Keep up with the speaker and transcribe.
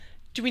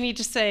Do we need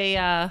to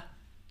say,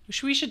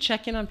 we should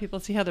check in on people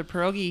and see how their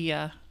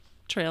pierogi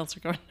trails are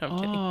going? No, I'm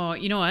kidding. Oh,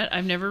 you know what?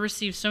 I've never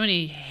received so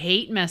many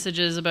hate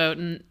messages about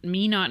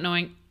me not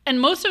knowing. And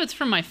most of it's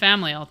from my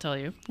family, I'll tell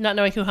you. Not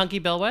knowing who Hunky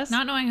Bill was?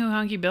 Not knowing who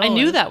Hunky Bill I was.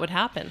 knew that would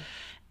happen.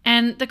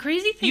 And the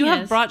crazy thing You is...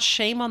 have brought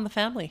shame on the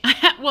family.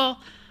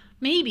 Well,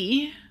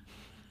 maybe.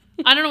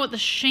 I don't know what the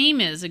shame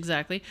is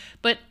exactly.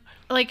 But,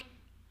 like,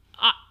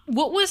 I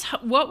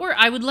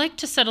would like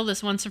to settle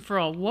this once and for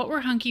all. What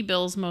were Hunky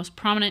Bill's most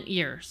prominent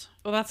years?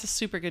 Well, that's a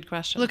super good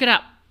question. Look it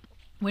up.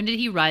 When did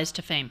he rise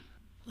to fame?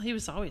 Well, he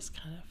was always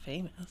kind of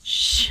famous.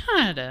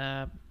 Shut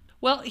up.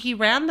 Well, he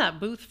ran that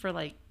booth for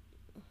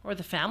or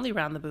the family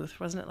ran the booth.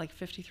 Wasn't it like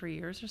 53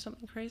 years or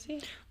something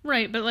crazy?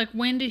 Right, but like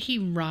when did he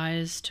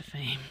rise to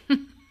fame?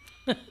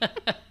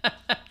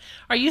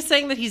 Are you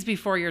saying that he's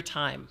before your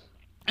time?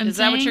 Is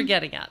that what you're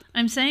getting at?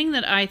 I'm saying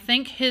that I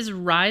think his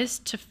rise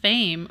to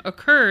fame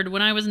occurred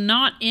when I was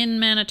not in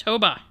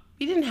Manitoba.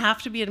 He didn't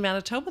have to be in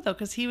Manitoba, though,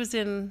 because he was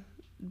in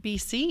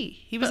BC.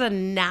 He was a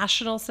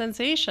national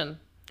sensation.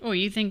 Oh,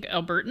 you think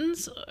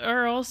Albertans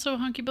are also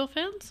Hunky Bill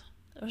fans?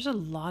 There's a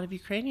lot of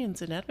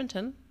Ukrainians in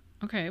Edmonton.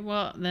 Okay,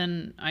 well,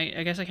 then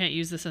I guess I can't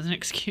use this as an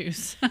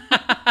excuse.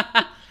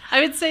 I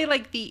would say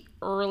like the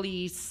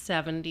early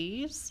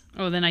 70s.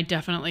 Oh, then I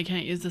definitely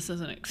can't use this as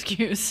an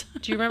excuse.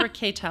 Do you remember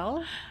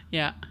K-Tel?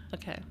 Yeah.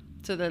 Okay.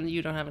 So then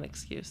you don't have an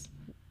excuse.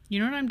 You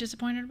know what I'm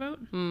disappointed about?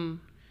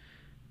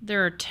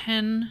 There are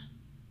 10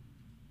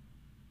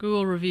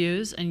 Google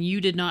reviews, and you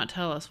did not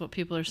tell us what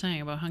people are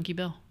saying about Hunky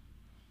Bill.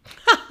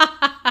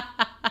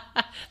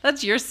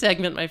 That's your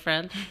segment, my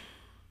friend.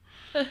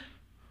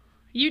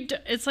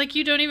 It's like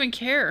you don't even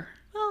care.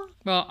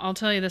 Well, I'll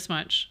tell you this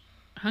much.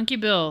 Hunky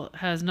Bill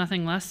has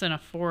nothing less than a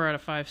 4 out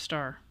of 5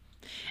 star.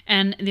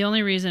 And the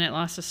only reason it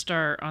lost a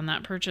star on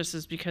that purchase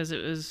is because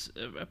it was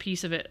a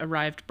piece of it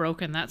arrived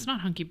broken. That's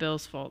not Hunky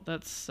Bill's fault.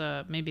 That's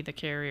maybe the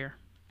carrier.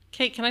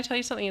 Kate, can I tell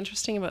you something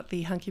interesting about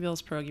the Hunky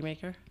Bill's pierogi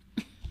maker?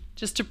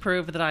 Just to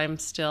prove that I'm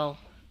still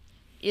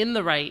in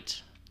the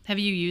right. Have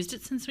you used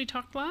it since we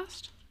talked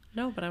last?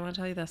 No, but I want to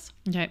tell you this.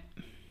 Okay.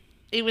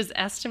 It was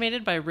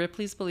estimated by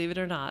Ripley's Believe It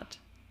or Not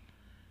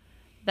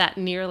that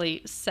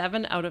nearly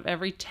 7 out of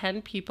every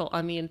 10 people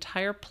on the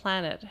entire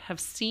planet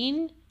have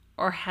seen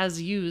or has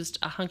used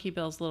a Hunky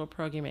Bill's little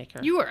pierogi maker.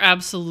 You are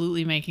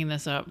absolutely making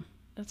this up.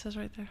 It says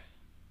right there.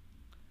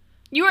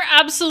 You are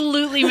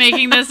absolutely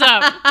making this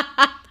up.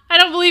 I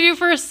don't believe you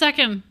for a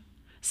second.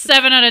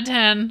 7 out of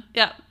 10.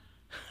 Yeah.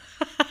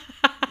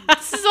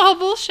 This is all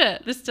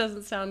bullshit. This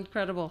doesn't sound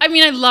credible. I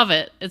mean, I love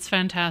it. It's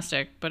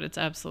fantastic, but it's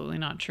absolutely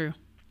not true.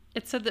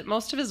 It said that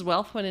most of his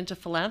wealth went into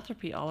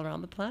philanthropy all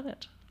around the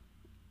planet.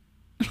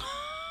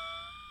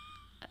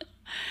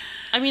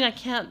 I mean, I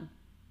can't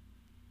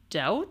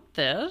doubt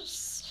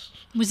this.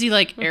 Was he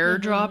like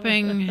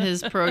airdropping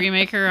his pierogi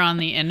maker on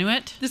the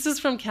Inuit? This is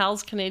from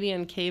Cal's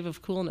Canadian Cave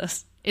of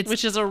Coolness,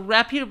 which is a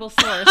reputable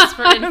source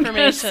for information. I'm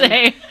gonna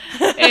say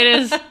it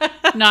is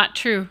not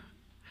true.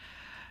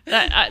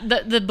 I'm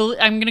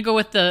going to go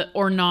with the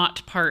or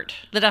not part.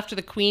 That after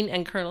the Queen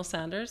and Colonel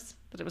Sanders,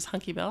 that it was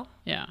Hunky Bill?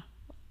 Yeah.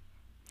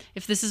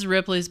 If this is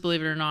Ripley's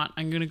Believe It or Not,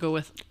 I'm going to go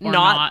with or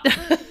not.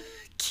 not.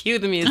 Cue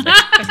the music.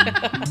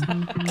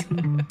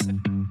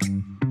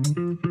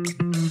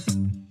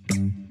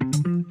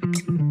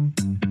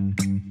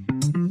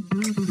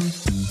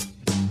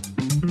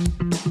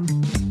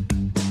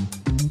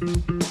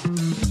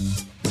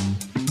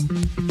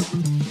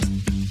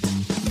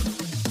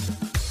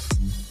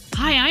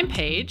 Hi, I'm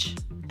Paige.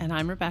 And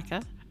I'm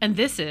Rebecca. And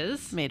this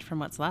is Made from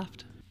What's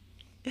Left.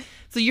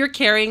 So you're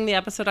carrying the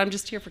episode. I'm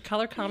just here for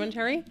color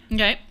commentary.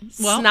 Okay.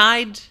 Well,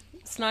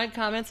 snide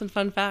comments and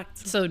fun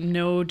facts. So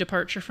no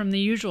departure from the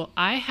usual.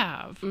 I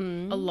have a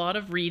lot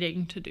of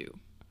reading to do.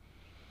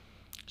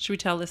 Should we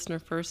tell listener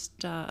first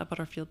about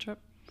our field trip?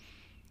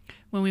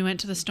 When we went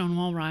to the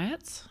Stonewall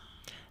riots?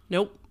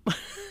 Nope.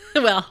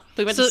 Well,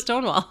 we went to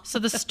Stonewall. So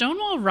the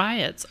Stonewall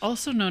riots,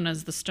 also known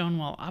as the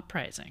Stonewall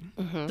Uprising,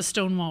 the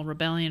Stonewall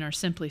Rebellion, or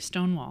simply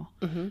Stonewall,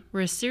 were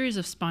a series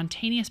of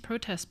spontaneous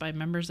protests by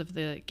members of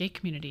the gay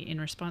community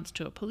in response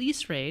to a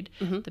police raid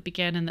that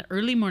began in the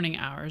early morning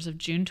hours of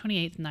June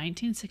 28th,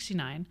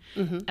 1969,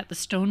 at the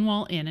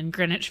Stonewall Inn in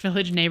Greenwich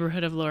Village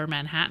neighborhood of Lower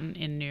Manhattan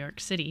in New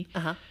York City.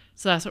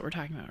 So that's what we're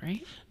talking about,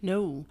 right?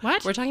 No.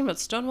 What? We're talking about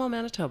Stonewall,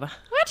 Manitoba.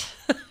 What?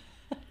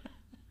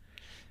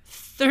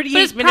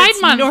 38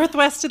 minutes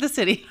northwest of the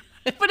city.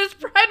 But it's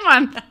Pride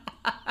Month.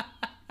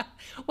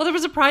 Well, there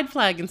was a pride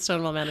flag in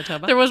Stonewall,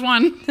 Manitoba. There was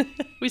one.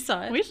 We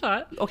saw it. We saw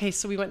it. Okay,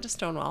 so we went to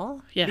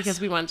Stonewall. Yes.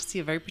 Because we wanted to see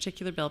a very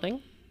particular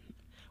building.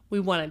 We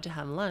wanted to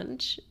have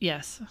lunch.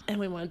 Yes. And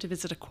we wanted to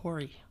visit a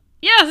quarry.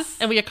 Yes.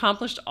 And we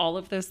accomplished all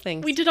of those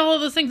things. We did all of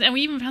those things. And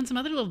we even found some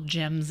other little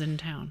gems in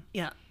town.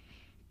 Yeah.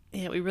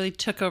 Yeah, we really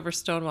took over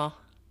Stonewall.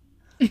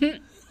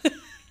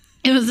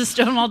 It was a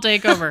Stonewall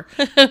takeover,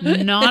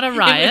 not a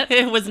riot.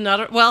 It was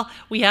not well,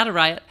 we had a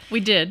riot. We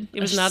did.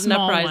 It was not an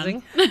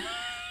uprising.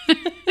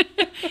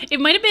 It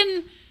might have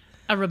been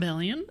a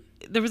rebellion.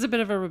 There was a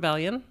bit of a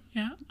rebellion.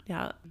 Yeah.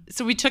 Yeah.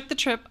 So we took the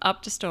trip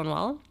up to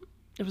Stonewall.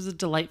 It was a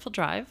delightful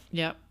drive.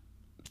 Yep.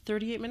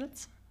 38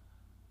 minutes,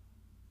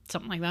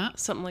 Something like that.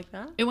 something like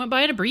that. It went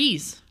by at a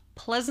breeze.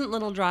 Pleasant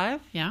little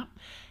drive. Yeah.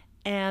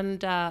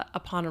 And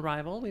upon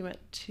arrival, we went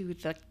to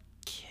the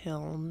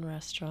Kiln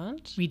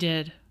restaurant We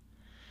did.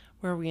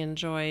 where we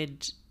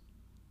enjoyed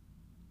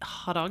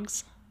hot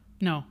dogs,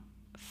 No.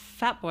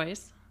 Fat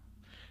Boys,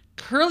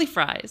 curly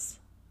fries,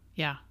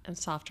 Yeah. and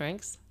soft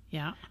drinks.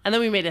 Yeah. And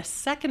then we made a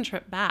second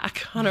trip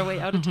back on our way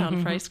out of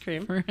town for ice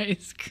cream. For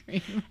ice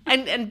cream.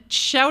 And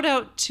shout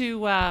out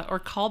to, or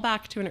call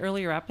back to an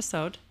earlier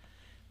episode.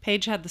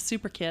 Paige had the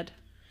Super Kid.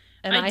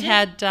 And I did.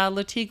 had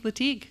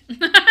Latigue.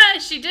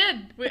 She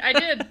did. I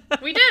did.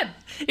 We did.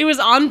 It was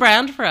on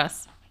brand for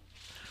us.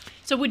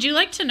 So would you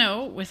like to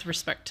know, with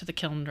respect to the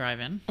Kiln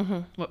Drive-In,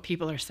 what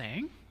people are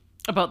saying?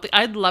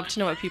 I'd love to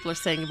know what people are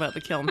saying about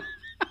the Kiln.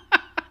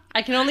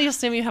 I can only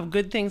assume you have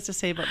good things to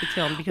say about the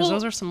Kiln because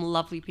those are some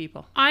lovely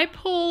people. I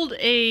pulled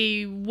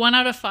a 1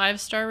 out of 5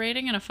 star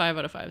rating and a 5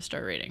 out of 5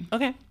 star rating.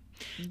 Okay.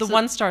 The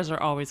 1 stars are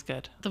always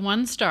good. The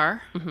 1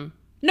 star.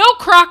 No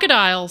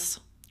crocodiles.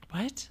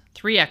 What?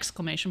 3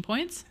 exclamation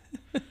points.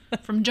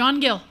 From John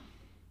Gill.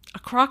 A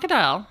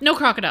crocodile? No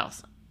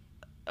crocodiles.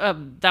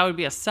 That would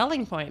be a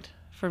selling point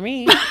for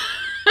me.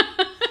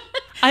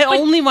 I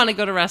only want to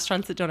go to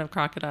restaurants that don't have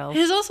crocodiles. It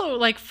is also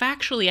like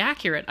factually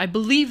accurate. I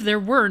believe there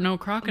were no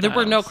crocodiles. There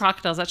were no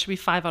crocodiles. That should be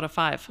 5 out of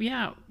 5.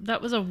 Yeah,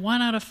 that was a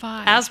 1 out of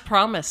 5. As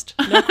promised.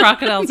 No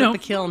crocodiles No. at the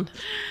Kiln.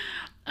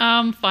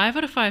 5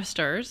 out of 5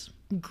 stars.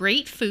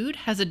 Great food,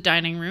 has a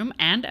dining room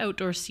and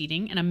outdoor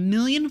seating and a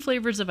million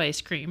flavors of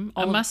ice cream.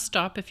 A must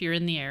stop if you're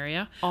in the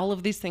area. All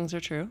of these things are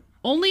true.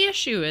 Only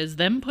issue is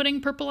them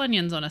putting purple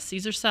onions on a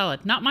Caesar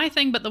salad. Not my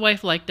thing, but the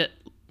wife liked it.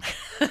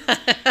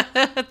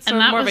 That's And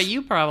that more of a was-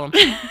 you problem.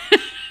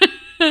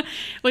 Well,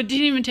 it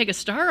didn't even take a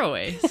star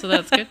away, so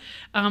that's good.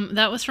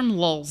 That was from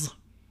Lulz.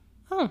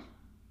 Oh,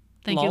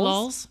 Thank you, Lulz?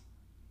 Lulz.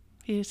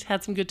 he's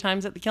had some good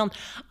times at the Kiln.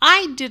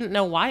 I didn't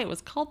know why it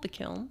was called the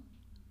Kiln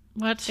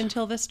What?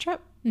 until this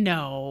trip.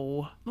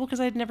 No. Well, because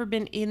I'd never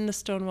been in the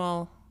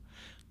Stonewall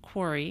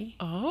Quarry.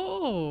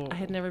 Oh. I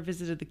had never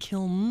visited the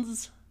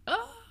kilns.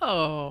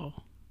 Oh.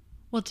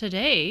 Well,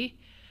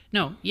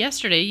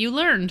 yesterday you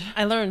learned.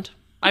 I learned.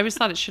 I always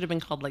thought it should have been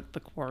called like the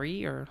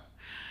Quarry or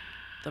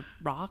the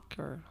Rock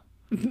or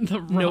The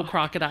no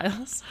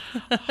crocodiles.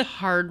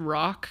 Hard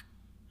Rock.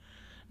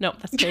 No,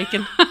 that's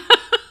taken.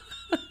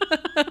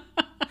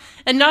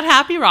 And not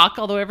Happy Rock,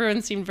 although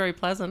everyone seemed very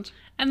pleasant.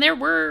 And there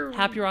were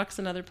Happy Rock's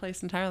another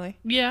place entirely.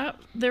 Yeah,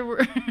 there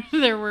were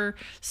there were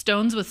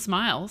stones with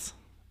smiles.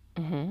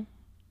 Mm-hmm.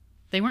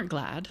 They weren't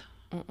glad.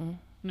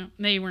 No,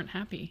 they weren't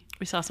happy.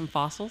 We saw some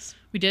fossils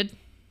We did.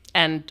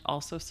 and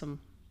also some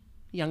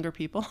younger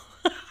people.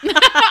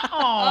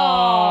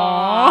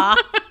 Aww.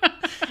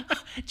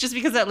 Just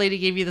because that lady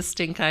gave you the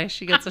stink eye,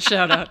 she gets a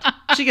shout out.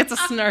 She gets a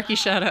snarky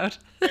shout out.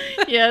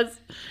 Yes.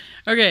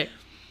 Okay.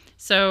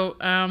 So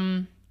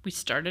we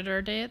started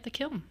our day at the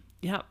Kiln.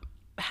 Yep.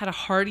 Had a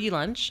hearty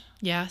lunch.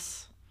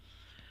 Yes.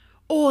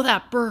 Oh,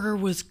 that burger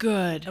was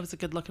good. That was a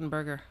good looking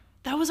burger.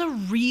 That was a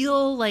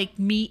real like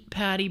meat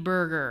patty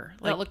burger.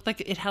 That looked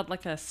like it had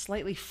like a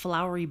slightly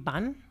floury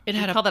bun. It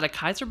had You a- call that a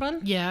Kaiser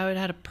bun? Yeah, it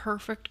had a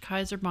perfect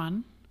Kaiser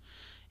bun.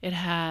 It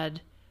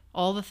had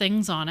all the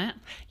things on it.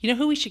 You know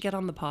who we should get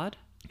on the pod?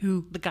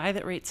 Who? The guy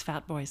that rates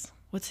Fat Boys.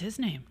 What's his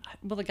name?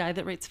 Well, the guy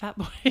that rates Fat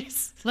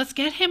Boys. Let's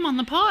get him on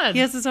the pod. He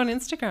has his own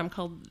Instagram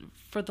called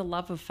For the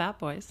Love of Fat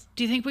Boys.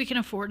 Do you think we can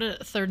afford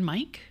a third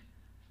mic?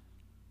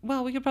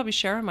 Well, we could probably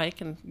share a mic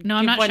and No,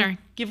 I'm not sharing.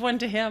 Give one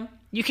to him.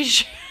 You can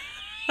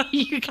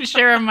you can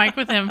share a mic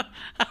with him.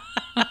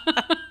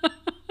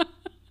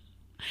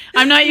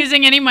 I'm not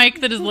using any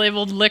mic that is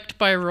labeled licked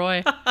by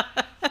Roy,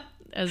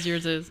 as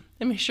yours is.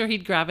 And make sure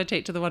he'd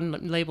gravitate to the one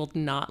labeled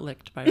not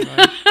licked by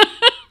Roy.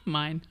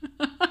 Mine.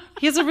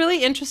 He has a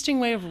really interesting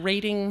way of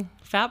rating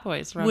Fat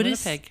Boys around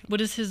Winnipeg.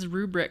 What is his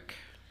rubric?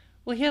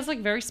 Well, he has like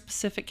very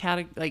specific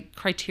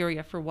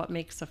criteria for what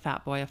makes a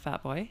fat boy a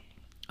fat boy.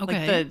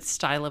 Okay. Like the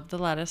style of the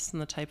lettuce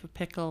and the type of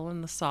pickle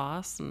and the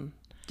sauce and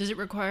Does it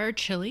require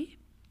chili?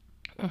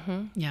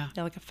 Mm-hmm. Yeah.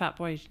 yeah, like a fat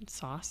boy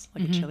sauce,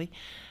 like a chili.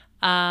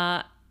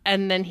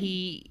 And then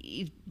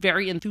he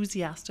very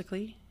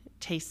enthusiastically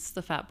tastes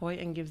the fat boy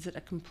and gives it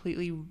a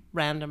completely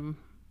random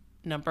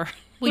number,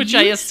 which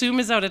I assume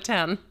is out of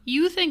 10.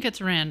 You think it's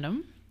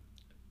random.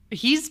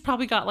 He's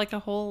probably got like a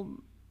whole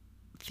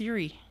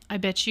theory. I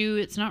bet you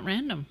it's not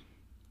random.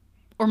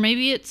 Or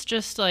maybe it's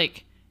just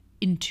like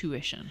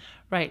intuition.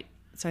 Right.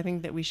 So I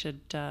think that we should,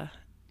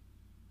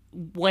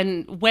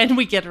 when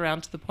we get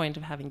around to the point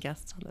of having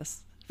guests on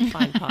this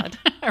fine pod,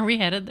 Are we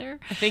headed there?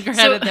 I think we're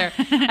headed there.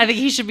 I think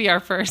he should be our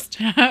first.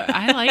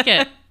 I like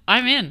it.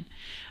 I'm in.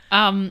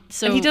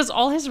 So And he does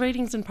all his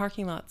ratings in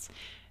parking lots.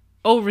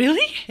 Oh,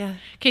 really? Yeah.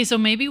 Okay, so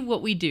maybe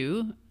what we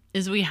do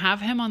is we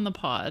have him on the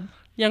pod,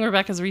 Young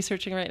Rebecca's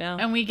researching right now.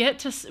 and we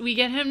get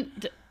him.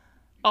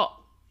 Oh,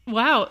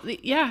 wow!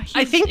 Yeah,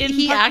 I think in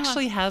he parking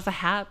actually lots. has a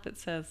hat that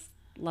says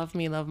Love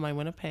Me, Love My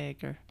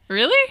Winnipeg. Or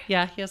Really?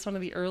 yeah, he has one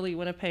of the early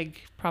Winnipeg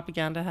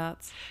propaganda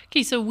hats.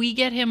 Okay, so we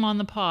get him on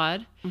the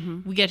pod.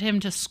 We get him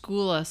to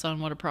school us on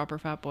what a proper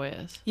fat boy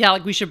is. Yeah,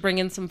 like we should bring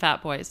in some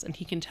fat boys and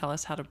he can tell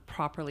us how to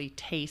properly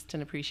taste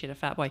and appreciate a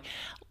fat boy.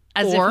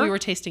 As if we were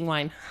tasting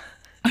wine.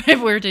 If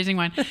we were tasting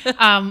wine.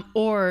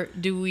 Or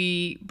do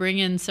we bring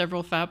in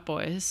several fat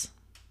boys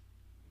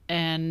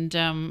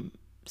and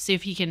see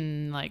if he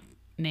can like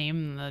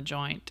name the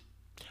joint?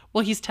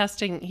 Well, he's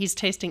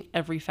tasting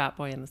every fat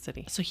boy in the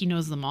city. So he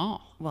knows them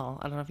all. Well,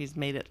 I don't know if he's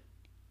made it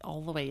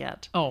all the way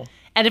yet. Oh.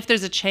 And if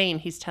there's a chain,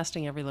 he's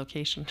testing every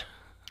location.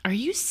 Are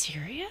you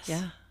serious?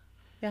 Yeah.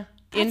 Yeah.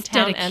 That's in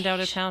town dedication. and out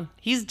of town.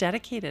 He's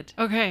dedicated.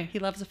 Okay. He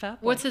loves a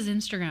fat boy. What's his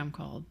Instagram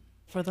called?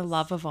 For the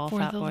love of all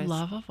fat boys. For the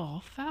love of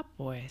all fat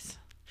boys.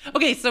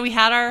 Okay, so we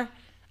had our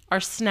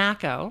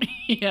snacko.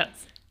 Yes.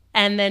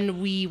 And then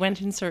we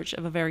went in search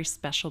of a very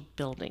special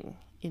building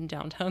in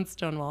downtown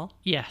Stonewall.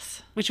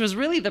 Yes. Which was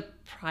really the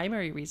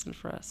primary reason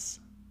for us.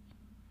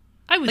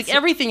 I would like say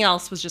everything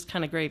else was just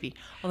kind of gravy.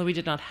 Although we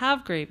did not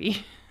have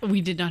gravy. we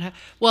did not have.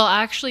 Well,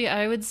 actually,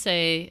 I would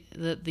say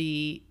that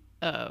the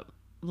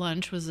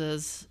lunch was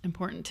as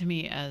important to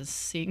me as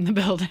seeing the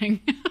building.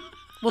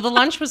 Well, the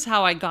lunch was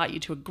how I got you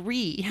to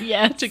agree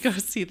to go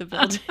see the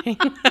building.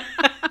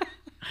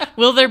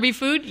 Will there be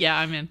food? Yeah,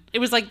 I'm in. It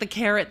was like the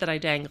carrot that I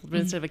dangled. But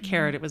instead of a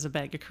carrot, it was a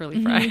bag of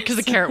curly fries. Because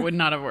the carrot would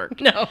not have worked.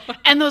 No.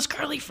 And those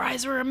curly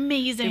fries were They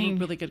amazing. were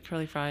really good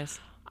curly fries.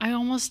 I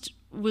almost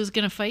was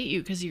going to fight you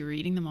because you were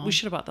eating them all. We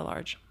should have bought the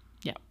large.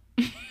 Yeah.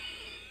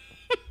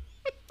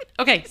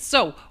 Okay,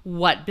 so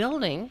what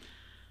building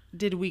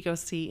did we go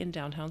see in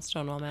downtown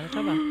Stonewall,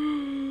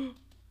 Manitoba?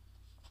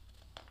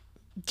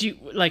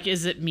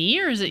 Is it me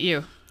or is it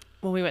you?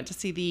 Well, we went to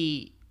see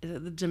the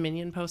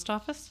Dominion Post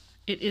Office.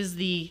 It is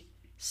the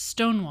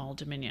Stonewall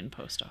Dominion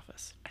Post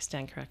Office. I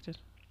stand corrected.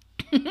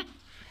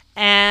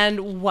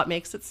 And what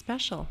makes it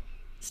special?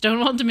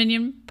 Stonewall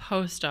Dominion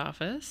Post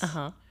Office,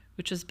 Uh-huh.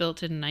 which was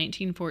built in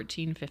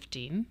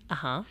 1914-15,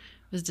 Uh-huh.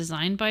 was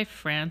designed by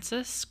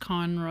Francis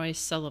Conroy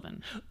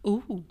Sullivan.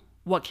 Ooh.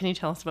 What can you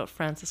tell us about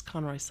Francis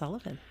Conroy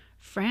Sullivan?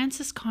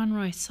 Francis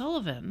Conroy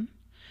Sullivan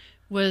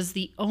was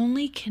the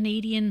only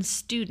Canadian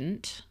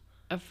student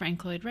of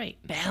Frank Lloyd Wright.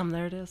 Bam,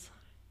 there it is.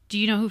 Do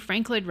you know who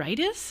Frank Lloyd Wright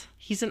is?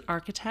 He's an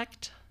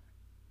architect.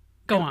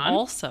 Go and on.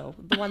 Also,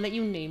 the one that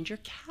you named your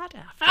cat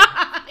after.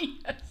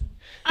 Yes.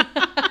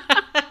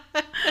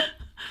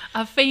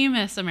 A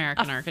famous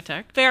American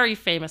architect. Very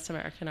famous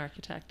American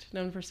architect,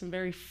 known for some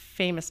very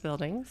famous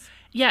buildings.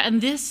 Yeah, and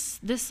this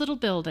little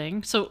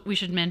building, so we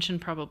should mention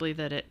probably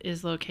that it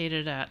is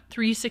located at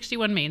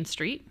 361 Main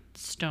Street,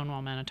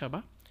 Stonewall,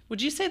 Manitoba.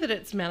 Would you say that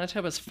it's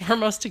Manitoba's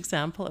foremost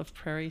example of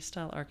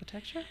prairie-style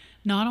architecture?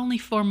 Not only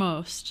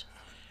foremost,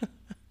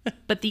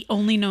 but the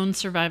only known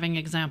surviving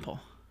example.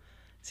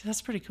 See,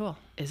 that's pretty cool.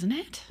 Isn't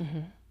it?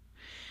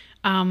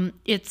 Mm-hmm.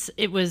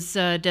 It was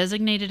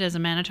designated as a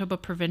Manitoba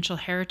Provincial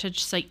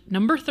Heritage Site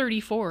number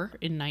 34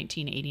 in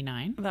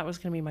 1989. That was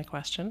going to be my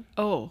question.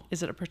 Oh,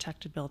 Is it a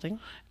protected building?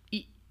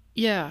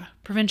 yeah,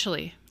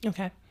 provincially.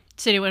 Okay.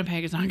 City of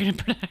Winnipeg is not going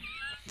to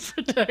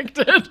protect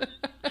it.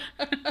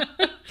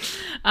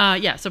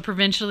 Yeah, so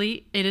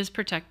provincially it is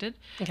protected.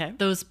 Okay.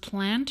 Those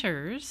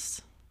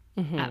planters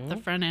at the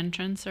front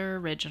entrance are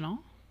original.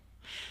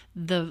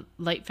 The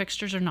light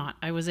fixtures are not.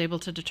 I was able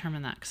to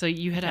determine that. So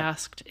you had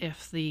asked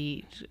if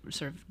the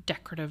sort of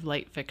decorative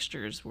light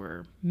fixtures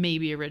were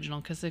maybe original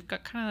because they've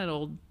got kind of that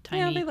old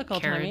tiny they look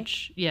old-timey.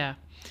 carriage. Yeah.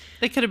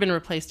 They could have been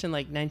replaced in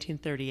like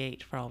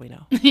 1938 for all we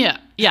know. Yeah.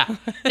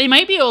 They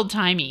might be old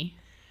timey,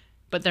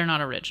 but they're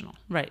not original.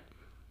 Right.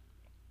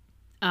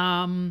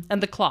 And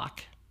the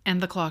clock.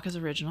 And the clock is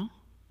original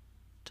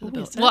to the Ooh,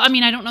 building. is it? Well, I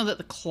mean, I don't know that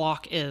the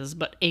clock is,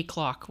 but a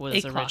clock was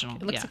A clock. original.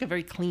 It looks Yeah. like a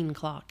very clean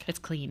clock. It's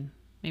clean.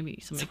 Maybe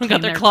somebody Someone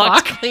got cleaned their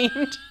clocks clock.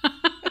 cleaned.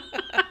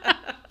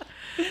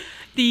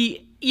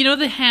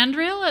 The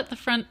handrail at the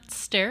front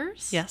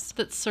stairs? Yes.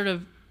 That's sort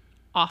of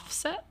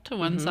offset to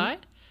one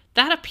side.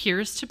 That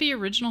appears to be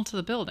original to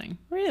the building.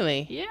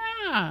 Really?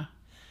 Yeah.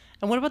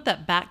 And what about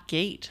that back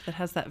gate that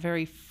has that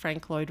very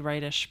Frank Lloyd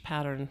Wright-ish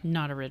pattern?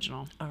 Not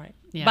original. All right.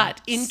 Yeah.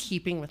 But in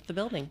keeping with the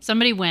building.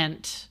 Somebody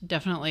went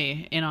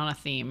definitely in on a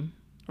theme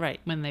Right.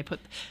 when they put,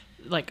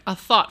 like a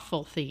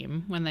thoughtful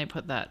theme when they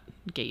put that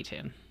gate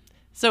in.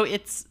 So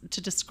it's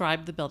to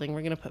describe the building.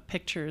 We're going to put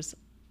pictures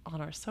on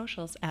our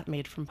socials at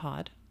Made From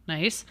Pod.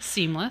 Nice.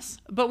 Seamless.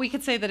 But we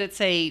could say that it's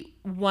a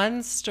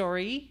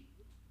one-story,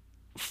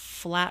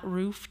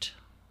 flat-roofed,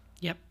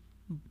 Yep.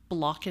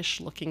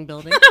 blockish-looking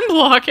building.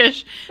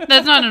 Blockish.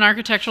 That's not an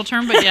architectural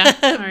term, but yeah.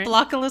 All right.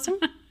 Blockalism?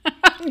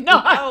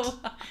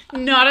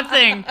 Not a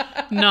thing.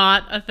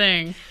 Not a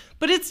thing.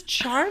 But it's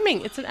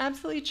charming. It's an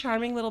absolutely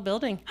charming little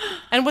building.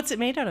 And what's it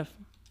made out of?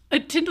 A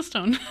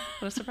Tyndallstone.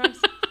 What a surprise.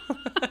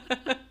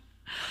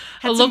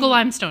 A local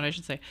limestone, I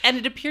should say. And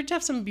it appeared to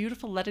have some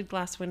beautiful leaded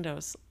glass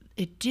windows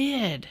It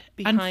did.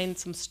 behind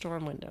some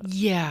storm windows.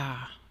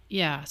 Yeah.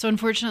 Yeah. So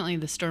unfortunately,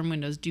 the storm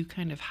windows do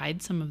kind of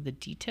hide some of the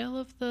detail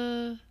of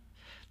the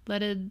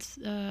leaded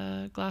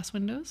glass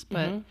windows,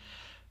 but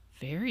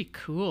very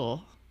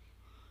cool.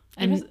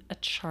 It was a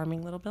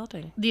charming little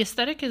building. The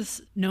aesthetic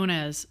is known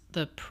as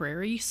the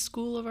Prairie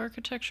School of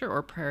Architecture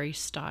or Prairie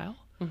Style,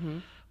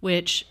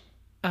 which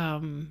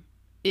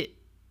it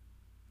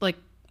like.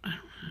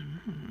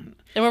 And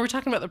when we're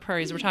talking about the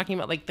prairies, we're talking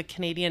about like the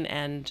Canadian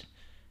and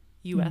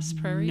U.S.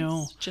 prairies?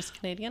 No. Just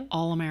Canadian?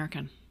 All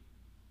American.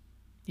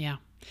 Yeah.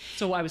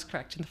 So I was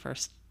correct in the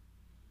first.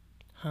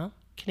 Huh?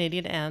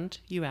 Canadian and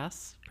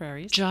U.S.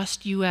 prairies.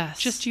 Just U.S.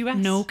 Just U.S.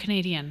 No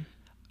Canadian.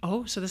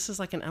 Oh, so this is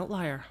like an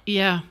outlier.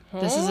 Yeah.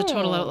 This is a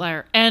total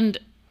outlier. And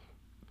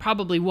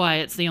probably why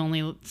it's the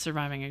only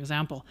surviving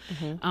example.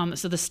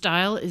 So the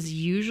style is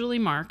usually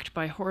marked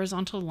by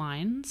horizontal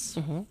lines,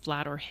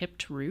 flat or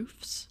hipped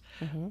roofs,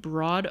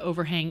 broad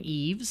overhang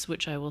eaves,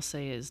 which I will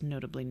say is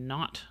notably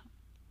not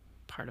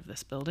part of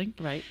this building.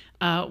 Right.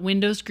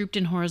 Windows grouped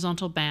in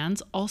horizontal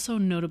bands, also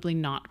notably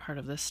not part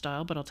of this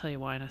style, but I'll tell you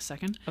why in a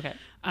second. Okay.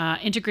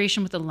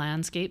 Integration with the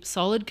landscape,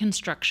 solid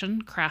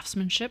construction,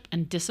 craftsmanship,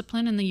 and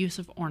discipline in the use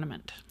of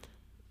ornament.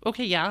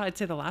 Okay, yeah, I'd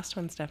say the last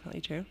one's definitely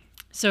true.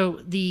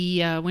 So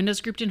the windows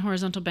grouped in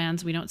horizontal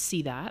bands, we don't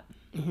see that.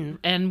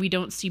 And we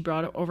don't see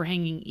broad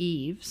overhanging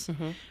eaves.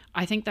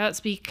 I think that's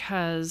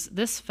because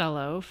this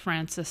fellow,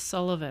 Francis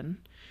Sullivan,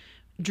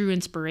 drew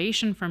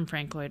inspiration from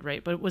Frank Lloyd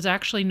Wright, but was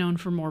actually known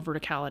for more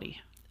verticality.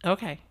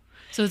 Okay.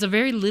 So it's a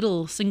very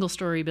little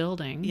single-story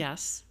building.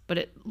 Yes. But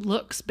it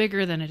looks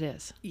bigger than it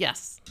is.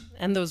 Yes.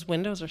 And those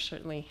windows are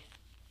certainly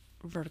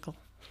vertical.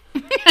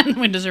 And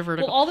windows are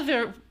vertical.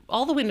 Well,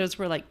 all the windows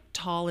were like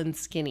tall and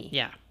skinny.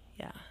 Yeah.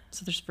 Yeah.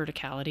 So there's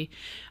verticality.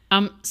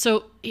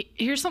 So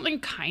here's something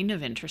kind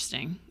of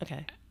interesting.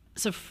 Okay.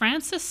 So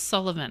Francis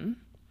Sullivan,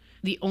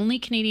 the only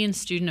Canadian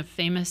student of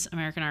famous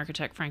American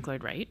architect Frank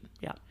Lloyd Wright.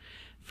 Yeah.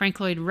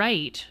 Frank Lloyd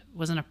Wright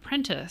was an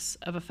apprentice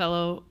of a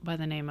fellow by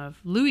the name of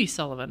Louis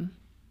Sullivan.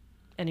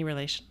 Any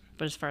relation?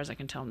 But as far as I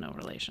can tell, no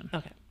relation.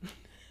 Okay.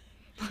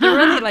 There were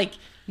only like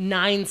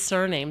 9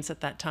 surnames at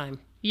that time.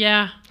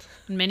 Yeah.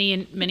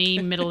 Many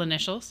middle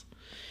initials.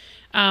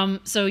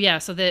 So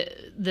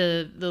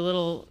the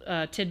little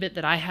tidbit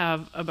that I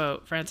have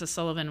about Francis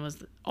Sullivan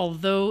was,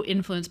 although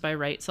influenced by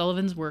Wright,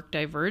 Sullivan's work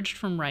diverged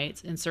from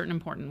Wright's in certain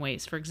important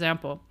ways. For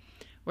example,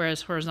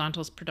 whereas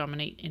horizontals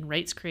predominate in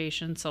Wright's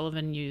creation,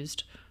 Sullivan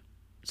used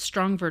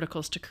strong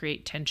verticals to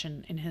create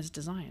tension in his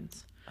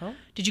designs. Oh.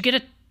 Did you get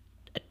a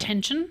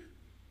tension?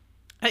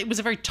 It was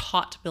a very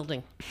taut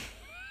building.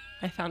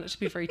 I found it to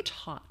be very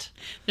taut.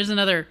 There's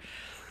another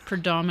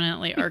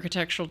predominantly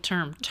architectural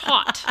term,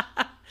 taut.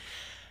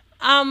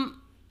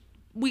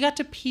 We got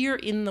to peer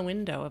in the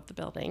window of the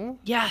building.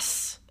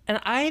 Yes. And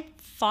I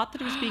thought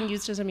that it was being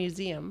used as a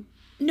museum.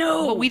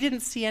 No. But we didn't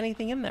see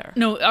anything in there.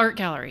 No, art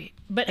gallery.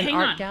 But An hang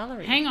art on.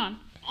 gallery. Hang on.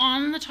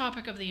 On the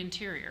topic of the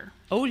interior.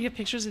 Oh, do you have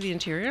pictures of the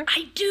interior?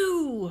 I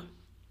do.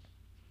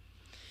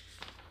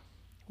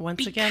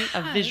 Once again,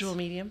 a visual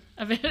medium.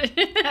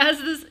 As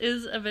this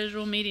is a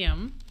visual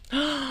medium.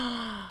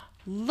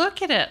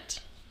 Look at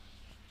it.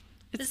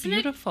 It's Isn't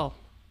beautiful.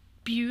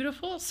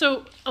 Beautiful.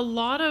 So a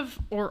lot of,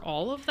 or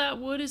all of that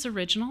wood is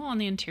original on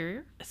the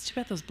interior. It's too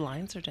bad those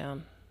blinds are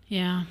down.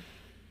 Yeah.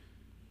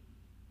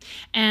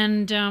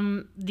 And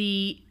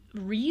the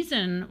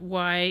reason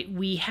why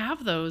we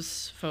have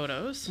those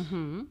photos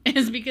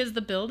is because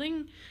the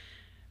building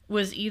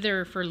was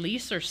either for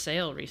lease or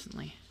sale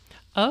recently.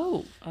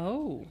 Oh.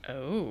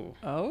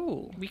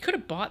 We could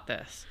have bought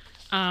this.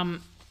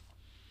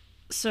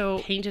 So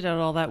Painted out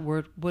all that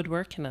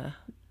woodwork in a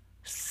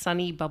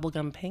sunny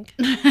bubblegum pink.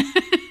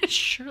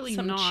 surely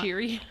Something not.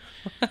 cheery.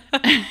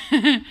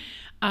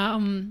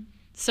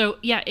 So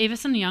yeah,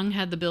 Avis and Young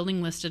had the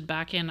building listed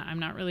back in, I'm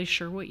not really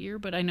sure what year,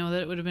 but I know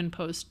that it would have been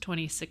post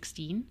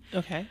 2016.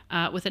 Okay.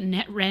 With a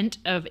net rent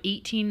of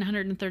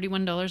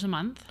 $1,831 a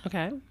month.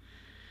 Okay.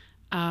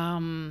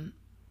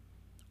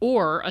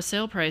 Or a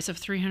sale price of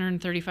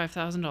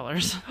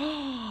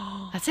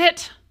 $335,000. That's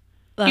it.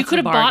 You could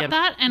have bought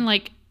that and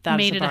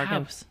made it a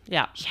house.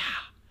 Yeah. Yeah.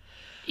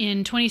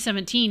 In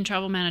 2017,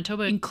 Travel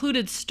Manitoba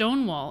included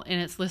Stonewall in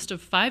its list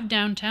of 5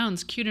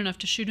 downtowns cute enough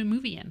to shoot a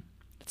movie in.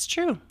 It's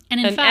true. And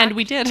in fact, and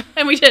we did.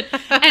 And we did.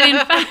 And in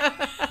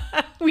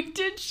fact, we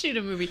did shoot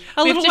a movie.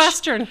 A little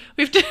Western.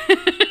 We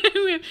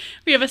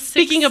have a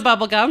Speaking of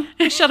bubblegum,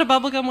 we shot a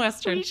bubblegum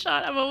Western. We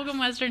shot a bubblegum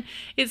Western.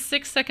 It's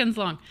 6 seconds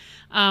long.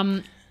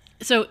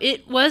 So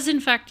it was in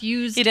fact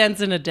used. It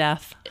ends in a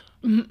death.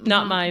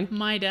 Not mine.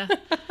 My death.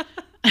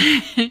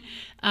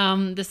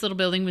 This little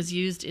building was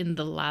used in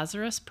The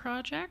Lazarus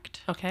Project.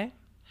 Okay.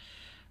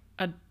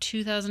 A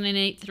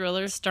 2008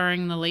 thriller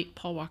starring the late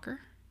Paul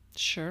Walker.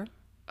 Sure.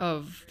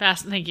 Of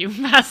Fast and the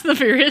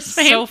Furious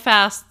fame. So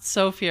Fast,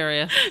 So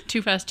Furious.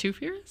 Too Fast, Too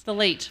Furious? The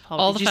late Paul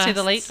All Walker. the Did you say fasts,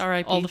 the late?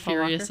 R.I.P. All the Paul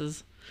Furiouses.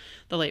 Walker?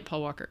 The late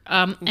Paul Walker.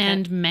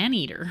 And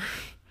Maneater,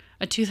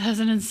 a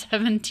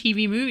 2007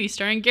 TV movie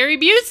starring Gary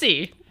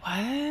Busey.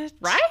 What?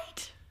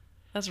 Right?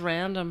 That's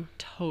random.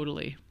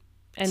 Totally.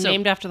 And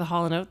named after the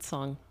Hall & Oates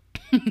song.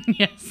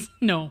 Yes.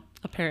 No.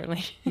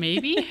 Apparently.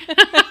 Maybe?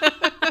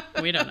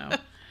 We don't know.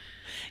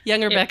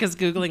 Young Rebecca's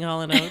Googling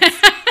Hall & Oates.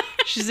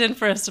 She's in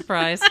for a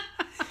surprise.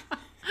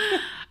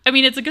 I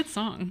mean, it's a good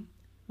song.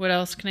 What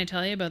else can I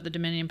tell you about the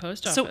Dominion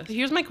Post Office? So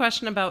here's my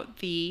question about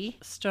the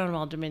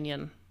Stonewall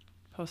Dominion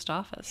Post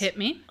Office. Hit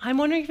me. I'm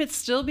wondering if it's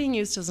still being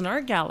used as an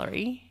art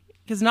gallery.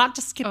 Because not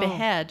to skip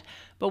ahead,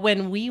 but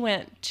when we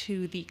went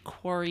to the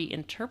Quarry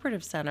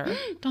Interpretive Center,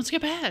 Don't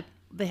skip ahead.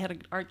 they had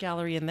an art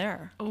gallery in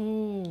there.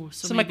 Oh,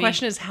 So my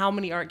question is, how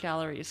many art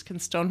galleries can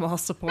Stonewall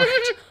support?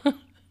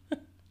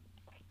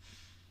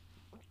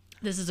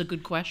 This is a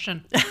good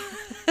question.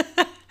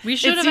 We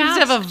should It have seems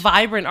asked. to have a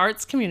vibrant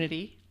arts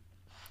community,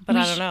 but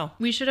I don't know.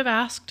 We should have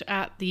asked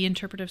at the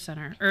Interpretive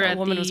Center. Or That at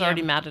woman the, was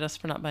already mad at us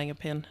for not buying a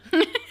pin.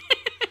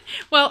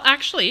 Well,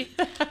 actually,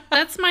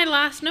 that's my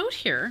last note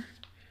here.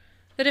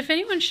 That if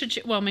anyone should...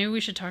 Well, maybe we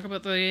should talk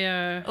about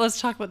the...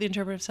 Let's talk about the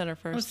Interpretive Center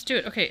first. Let's do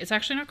it. Okay, it's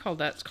actually not called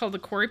that. It's called the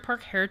Quarry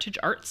Park Heritage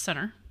Arts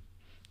Center.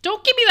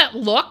 Don't give me that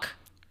look.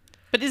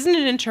 But isn't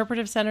an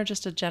interpretive center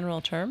just a general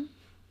term?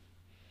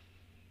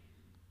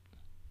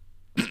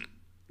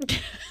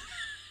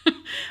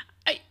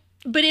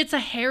 But it's a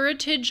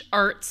heritage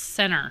arts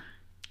center.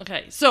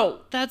 Okay,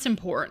 so That's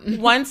important.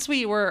 once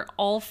we were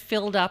all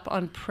filled up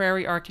on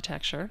prairie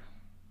architecture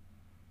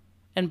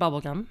and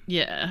bubblegum,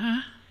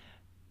 Yeah.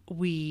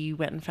 we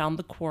went and found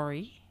the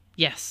quarry.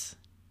 Yes.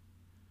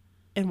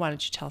 And why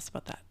don't you tell us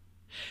about that?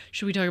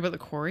 Should we talk about the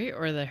quarry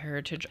or the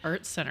Heritage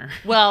Arts Center?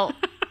 Well,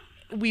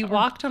 we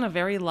walked on a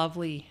very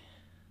lovely,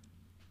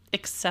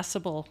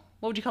 accessible,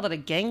 what would you call it, a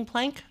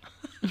gangplank?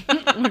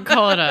 We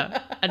call it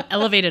an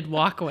elevated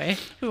walkway.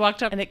 We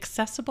walked up an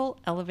accessible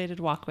elevated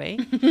walkway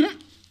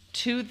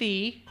to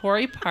the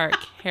Quarry Park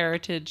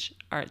Heritage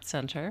Art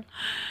Center.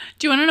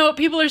 Do you want to know what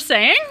people are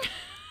saying?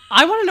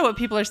 I want to know what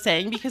people are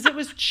saying because it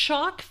was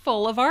chock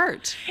full of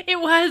art. It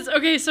was.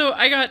 Okay, so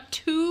I got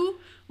 2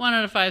 1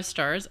 out of 5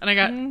 stars, and I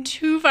got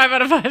 2 5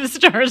 out of 5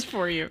 stars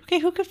for you. Okay,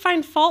 who could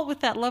find fault with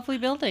that lovely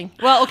building?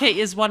 Well, okay,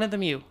 is one of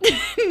them you?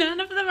 None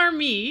of them are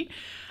me.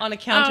 On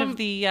account of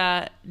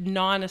the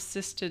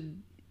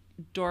non-assisted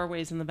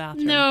doorways in the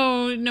bathroom.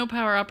 No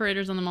power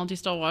operators on the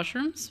multi-stall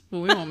washrooms.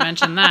 Well, we won't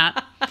mention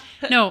that.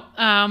 No,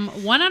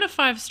 1 out of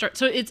 5 stars.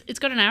 So it's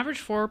got an average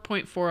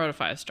 4.4 out of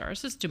 5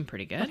 stars. It's doing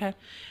pretty good. Okay.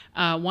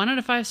 1 out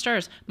of 5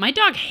 stars. My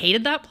dog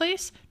hated that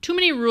place. Too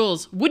many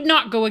rules. Would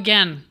not go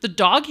again. The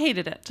dog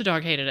hated it. The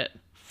dog hated it.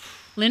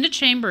 Linda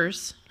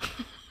Chambers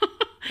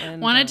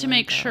wanted to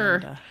make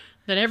sure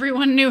that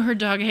everyone knew her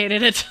dog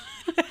hated it.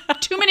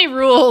 Too many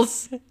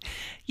rules.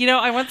 You know,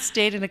 I once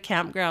stayed in a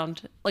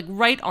campground, like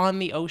right on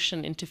the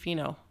ocean in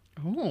Tofino.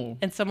 Oh.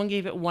 And someone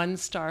gave it 1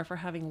 star for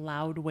having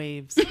loud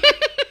waves. So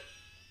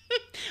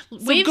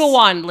Waves, go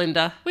on,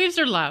 Linda. waves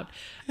are loud.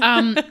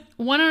 1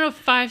 out of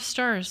 5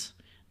 stars.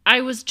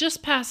 I was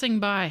just passing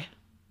by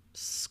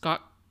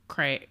Scott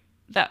Cray.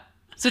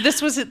 So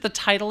this was it. The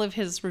title of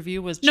his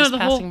review was just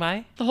passing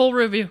by. The whole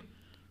review.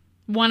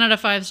 1 out of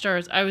 5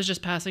 stars. I was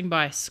just passing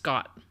by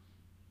Scott.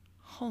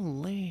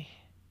 Holy!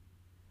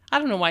 I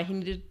don't know why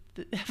he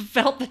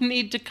felt the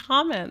need to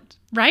comment.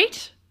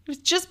 Right? He was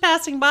just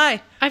passing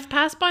by. I've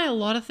passed by a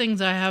lot of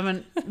things I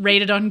haven't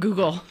rated on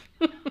Google.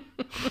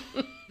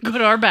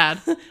 Good or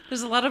bad.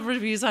 There's a lot of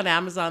reviews on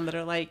Amazon that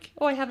are like,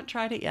 "Oh, I haven't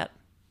tried it yet."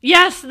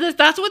 Yes,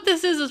 that's what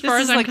this is as far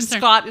as I'm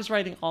concerned. Scott is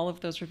writing all of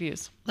those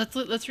reviews.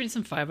 Let's read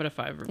some 5 out of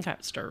 5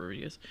 star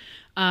reviews.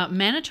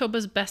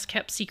 Manitoba's best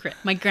kept secret.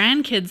 My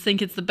grandkids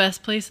think it's the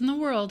best place in the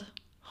world.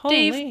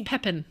 Holy. Dave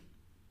Pepin.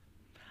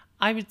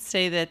 I would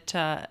say that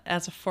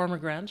as a former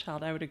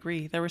grandchild, I would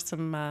agree. There were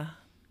some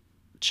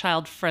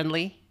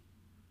child-friendly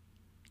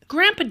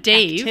Grandpa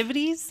Dave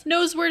activities.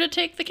 knows where to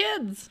take the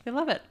kids. They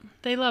love it.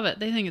 They love it.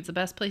 They think it's the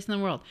best place in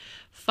the world.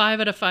 5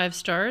 out of 5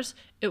 stars.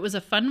 It was a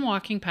fun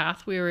walking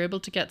path. We were able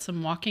to get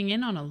some walking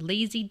in on a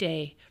lazy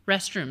day.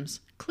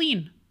 Restrooms.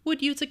 Clean.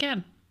 Would use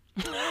again.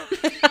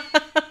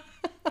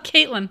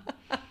 Caitlin.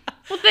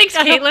 Well, thanks,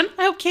 Caitlin.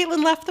 I hope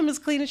Caitlin left them as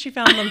clean as she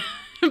found them.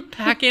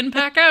 Pack in,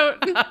 pack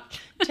out.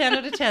 10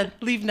 out of 10.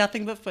 Leave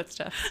nothing but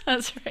footsteps.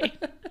 That's right.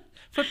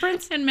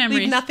 Footprints? And memories.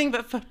 Leave nothing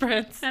but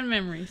footprints. And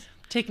memories.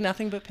 Take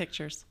nothing but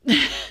pictures.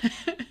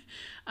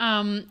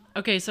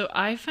 Okay, so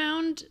I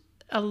found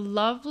a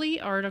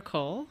lovely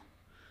article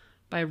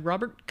by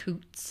Robert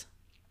Coots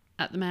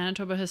at the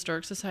Manitoba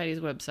Historic Society's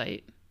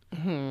website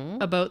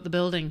about the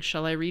building.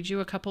 Shall I read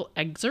you a couple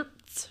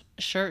excerpts?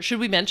 Sure. Should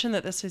we mention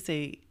that this is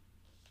a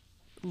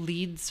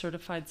LEED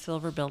certified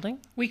silver building?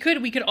 We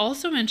could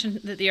also mention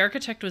that the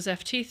architect was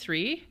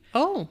FT3.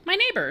 Oh. My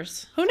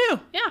neighbors. Who knew?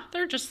 Yeah,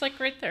 they're just like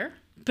right there.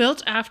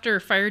 Built after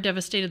fire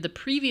devastated the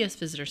previous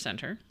visitor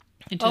center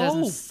in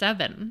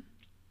 2007.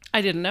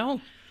 I didn't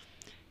know.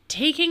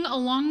 Taking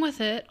along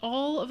with it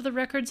all of the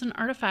records and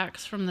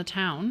artifacts from the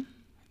town.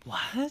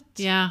 What?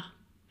 Yeah.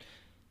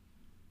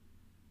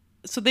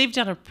 So they've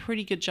done a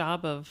pretty good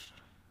job of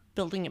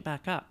building it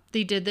back up.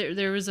 They did.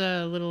 There was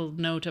a little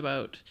note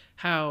about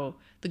how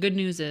the good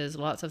news is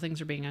lots of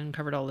things are being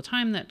uncovered all the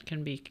time that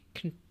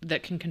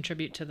can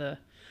contribute to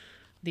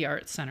the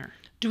arts center.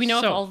 Do we know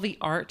if all the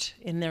art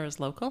in there is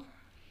local?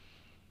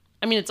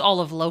 I mean, it's all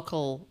of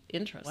local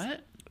interest.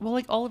 What? Well,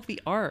 like all of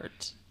the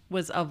art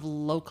was of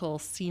local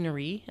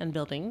scenery and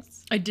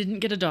buildings. I didn't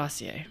get a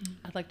dossier.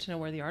 I'd like to know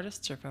where the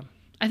artists are from.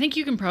 I think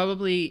you can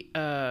probably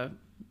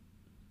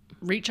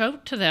reach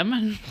out to them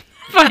and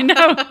find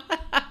out.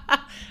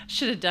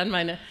 Should have done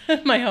my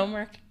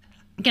homework.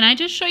 Can I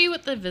just show you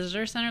what the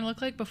visitor center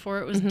looked like before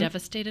it was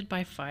devastated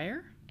by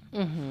fire?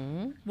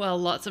 Mm-hmm. Well,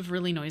 lots of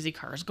really noisy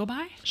cars go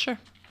by. Sure.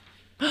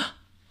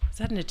 Is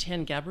that an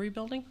Etienne Gabri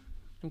building?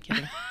 I'm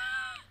kidding.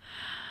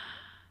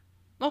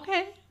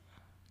 Okay.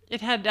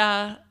 It had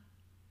an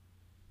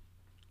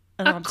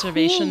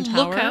observation cool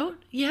tower. Lookout.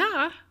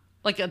 Yeah.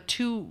 Like a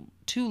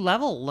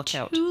two-level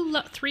lookout.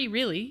 Three,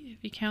 really,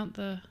 if you count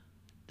the...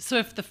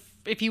 So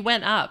if you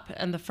went up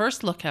and the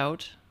first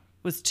lookout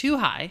was too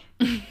high,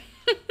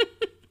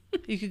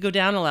 you could go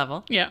down a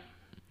level. Yeah.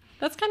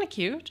 That's kind of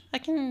cute. I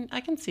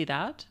can see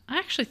that. I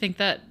actually think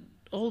that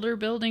older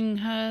building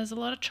has a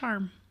lot of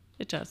charm.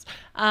 It does.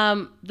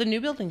 The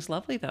new building's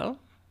lovely, though.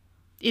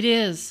 It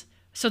is.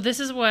 So this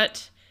is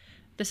what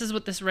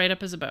this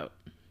write-up is about.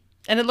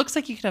 And it looks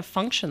like you could have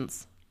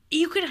functions.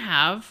 You could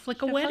have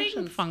like a wedding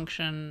functions.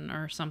 function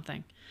or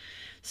something.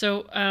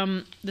 So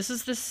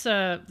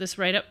this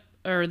write-up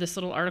or this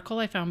little article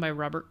I found by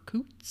Robert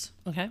Coots.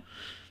 Okay.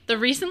 The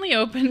recently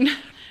opened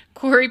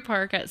Quarry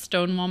Park at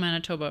Stonewall,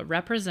 Manitoba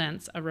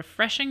represents a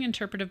refreshing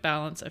interpretive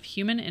balance of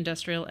human,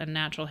 industrial, and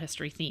natural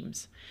history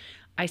themes.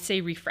 I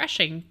say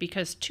refreshing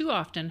because too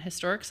often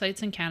historic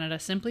sites in Canada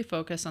simply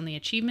focus on the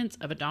achievements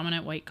of a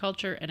dominant white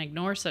culture and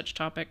ignore such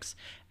topics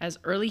as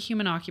early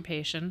human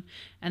occupation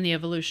and the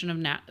evolution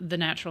of the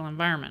natural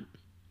environment.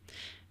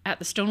 At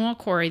the Stonewall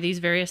Quarry, these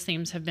various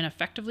themes have been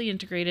effectively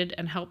integrated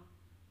and help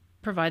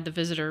provide the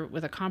visitor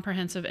with a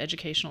comprehensive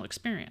educational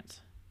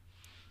experience.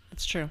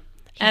 That's true.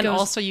 And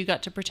also you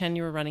got to pretend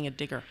you were running a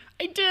digger.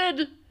 I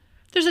did.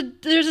 There's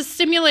a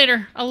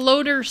simulator, a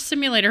loader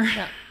simulator.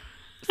 Yeah.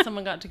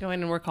 Someone got to go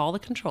in and work all the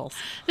controls.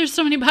 There's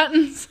so many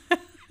buttons.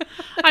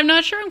 I'm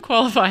not sure I'm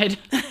qualified.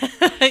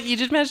 You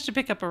did manage to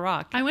pick up a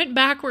rock. I went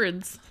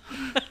backwards.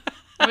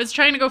 I was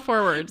trying to go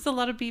forward. There's a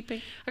lot of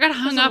beeping. I got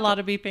hung up. A lot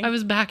of beeping. I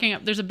was backing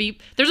up. There's a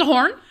beep. There's a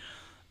horn.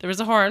 There was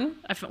a horn.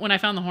 When I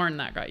found the horn,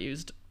 that got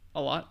used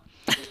a lot.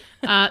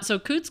 So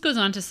Coots goes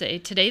on to say,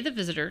 today the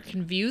visitor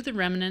can view the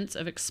remnants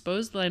of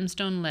exposed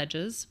limestone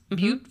ledges,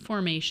 butte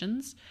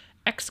formations,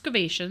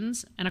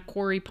 excavations, and a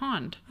quarry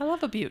pond. I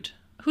love a butte.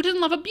 Who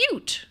doesn't love a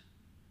butte?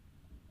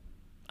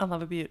 I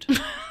love a butte.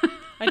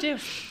 I do.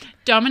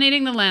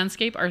 Dominating the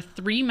landscape are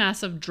 3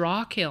 massive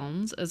draw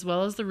kilns, as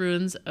well as the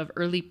ruins of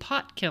early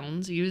pot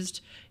kilns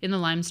used in the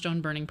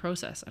limestone burning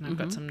process. And I've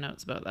got some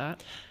notes about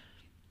that.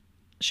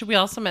 Should we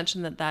also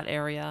mention that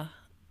area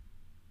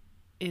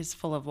is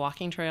full of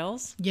walking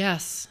trails?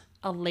 Yes.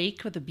 A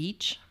lake with a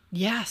beach?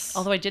 Yes.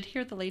 Although I did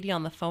hear the lady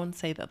on the phone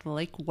say that the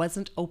lake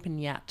wasn't open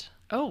yet.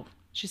 Oh.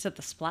 She said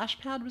the splash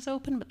pad was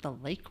open, but the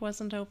lake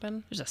wasn't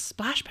open. There's a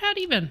splash pad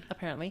even.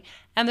 Apparently.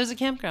 And there's a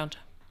campground.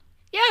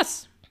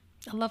 Yes.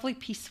 A lovely,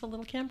 peaceful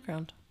little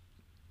campground.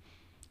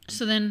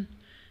 So then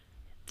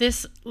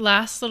this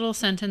last little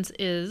sentence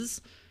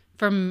is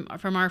from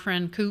our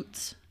friend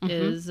Coots,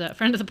 is a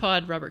friend of the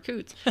pod, Robert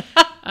Coots.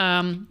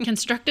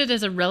 Constructed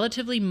as a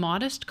relatively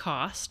modest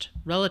cost,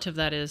 relative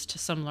that is to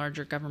some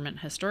larger government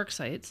historic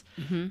sites,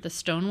 the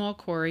Stonewall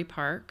Quarry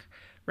Park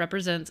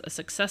represents a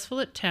successful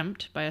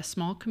attempt by a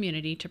small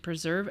community to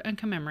preserve and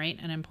commemorate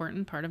an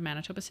important part of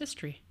Manitoba's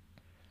history.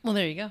 Well,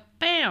 there you go.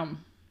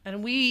 Bam!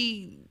 And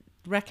we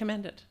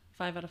recommend it.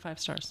 5 out of 5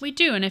 stars. We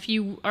do, and if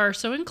you are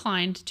so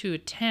inclined to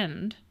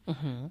attend,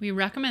 we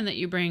recommend that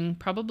you bring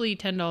probably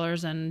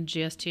 $10 and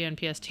GST and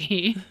PST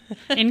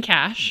in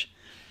cash.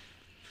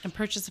 And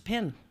purchase a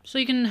pin. So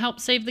you can help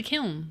save the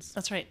kilns.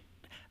 That's right.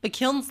 The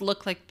kilns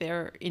look like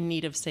they're in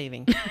need of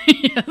saving.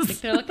 Yes.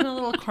 Like they're looking a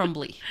little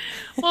crumbly.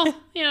 Well,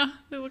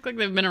 they look like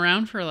they've been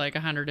around for like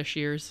 100-ish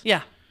years.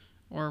 Yeah.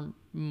 Or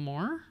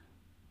more.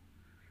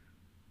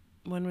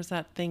 When was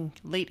that thing?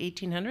 Late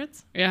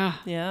 1800s? Yeah.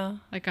 Yeah.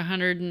 Like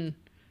 100 and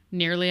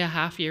nearly a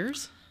half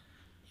years.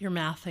 You're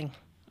mathing.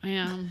 I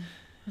am.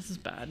 This is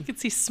bad. You can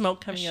see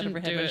smoke coming out of her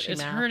head when she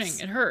It's maths. hurting.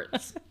 It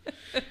hurts.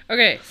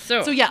 Okay,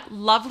 so yeah,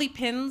 lovely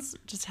pins.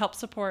 Just help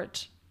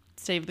support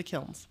Save the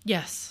Kilns.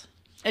 Yes.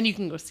 And you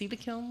can go see the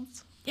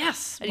kilns.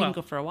 Yes. And you can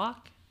go for a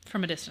walk.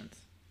 From a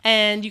distance.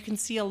 And you can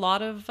see a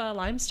lot of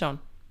limestone.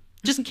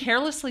 Just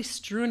carelessly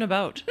strewn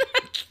about.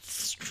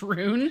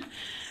 Strewn?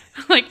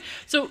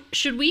 So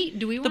do we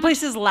want The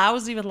place is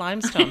lousy with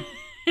limestone.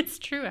 It's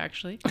true,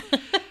 actually.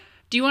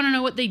 Do you want to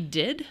know what they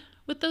did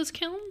with those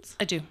kilns?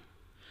 I do.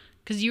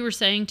 Because you were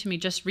saying to me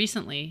just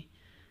recently,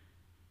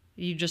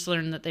 you just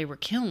learned that they were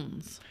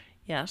kilns.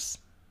 Yes.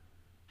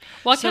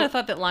 Well, I kind of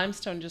thought that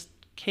limestone just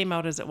came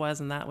out as it was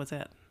and that was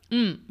it.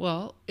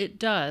 Well, it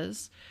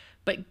does,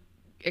 but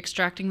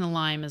extracting the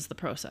lime is the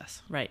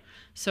process. Right.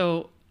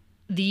 So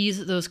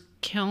those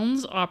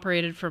kilns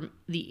operated from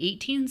the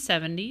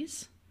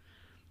 1870s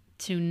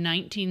to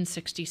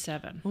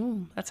 1967.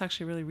 Ooh, that's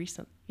actually really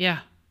recent.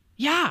 Yeah.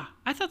 Yeah,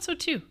 I thought so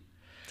too.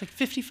 It's like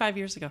 55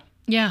 years ago.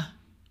 Yeah.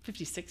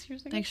 56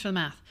 years ago? Thanks for the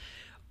math.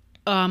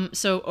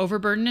 So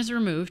overburden is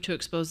removed to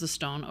expose the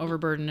stone.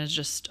 Overburden is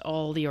just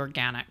all the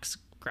organics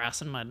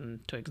grass and mud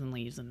and twigs and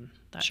leaves and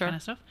that Sure. kind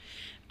of stuff.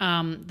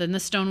 Then the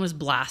stone was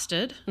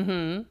blasted,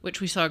 which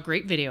we saw a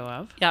great video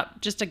of. Yeah,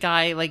 just a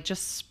guy like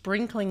just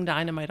sprinkling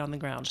dynamite on the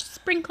ground.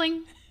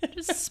 Sprinkling.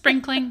 Just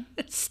sprinkling.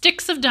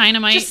 Sticks of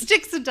dynamite. Just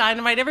sticks of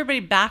dynamite. Everybody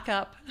back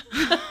up.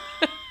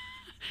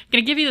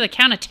 Gonna give you the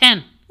count of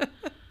 10.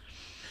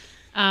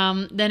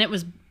 Then it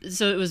was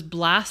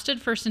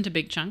blasted first into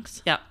big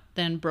chunks. Yeah.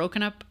 Then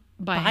broken up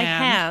by By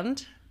hand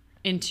hand.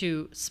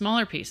 into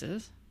smaller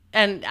pieces.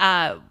 And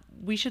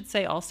we should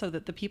say also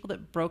that the people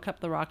that broke up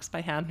the rocks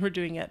by hand were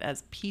doing it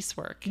as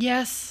piecework.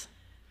 Yes.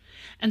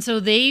 And so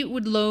they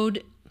would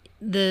load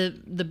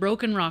the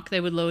broken rock,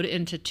 they would load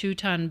into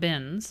 2-ton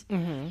bins.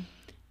 Mm-hmm.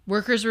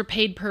 Workers were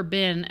paid per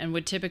bin and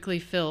would typically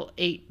fill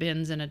 8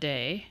 bins in a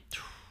day.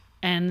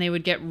 And they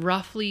would get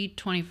roughly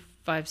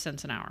 25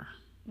 cents an hour.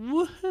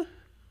 Woo-hoo.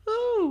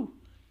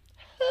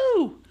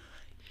 Woo.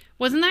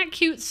 Wasn't that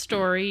cute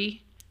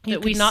story? You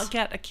that could not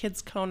get a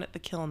kid's cone at the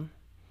kiln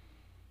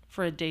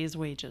for a day's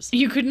wages.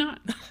 You could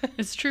not.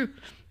 It's true.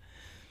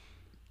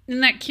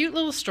 In that cute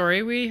little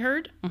story we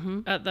heard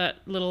at that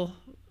little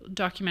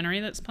documentary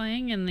that's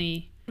playing in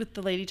the... With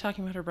the lady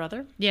talking about her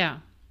brother? Yeah.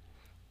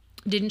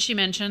 Didn't she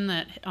mention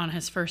that on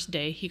his first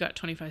day, he got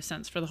 25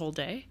 cents for the whole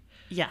day?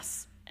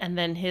 Yes. And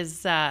then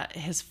his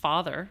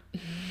father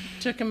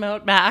took him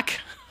out back.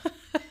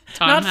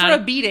 Not for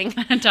a beating.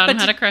 Taught him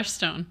how to crush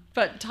stone.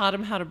 But taught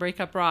him how to break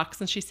up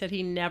rocks. And she said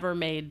he never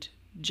made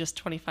just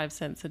 25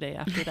 cents a day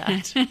after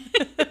that.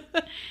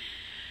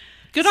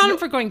 Good on him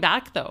for going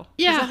back, though.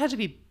 Yeah. 'Cause that had to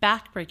be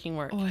back-breaking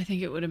work. Oh, I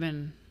think it would have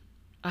been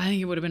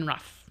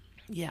rough.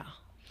 Yeah.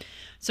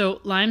 So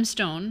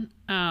limestone,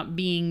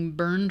 being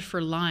burned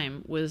for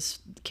lime, was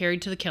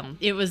carried to the kiln.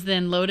 It was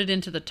then loaded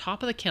into the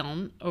top of the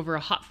kiln over a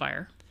hot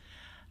fire.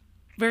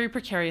 Very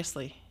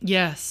precariously.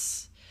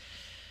 Yes.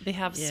 They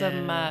have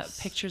some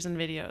pictures and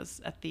videos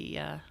at the,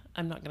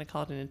 I'm not going to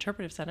call it an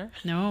interpretive center.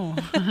 No.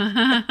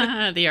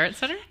 The art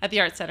center? At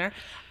the art center.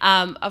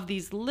 Of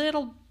these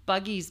little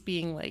buggies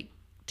being like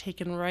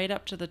taken right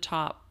up to the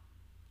top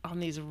on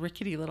these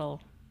rickety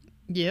little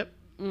Yep.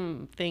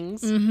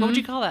 things. Mm-hmm. What would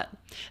you call that?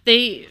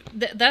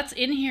 That's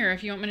in here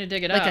if you want me to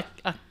dig it Like up.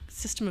 a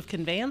system of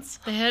conveyance?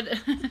 They had...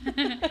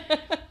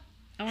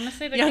 I want to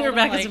say they Young called them,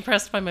 Rebecca's like...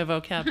 impressed by my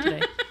vocab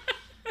today.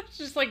 It's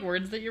just like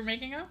words that you're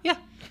making up? Yeah.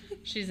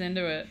 She's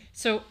into it.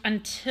 So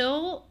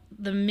until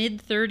the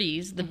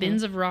mid-30s, the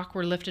bins of rock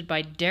were lifted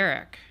by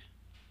Derek.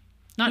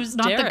 Who's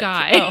Not Derek? the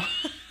guy. Oh.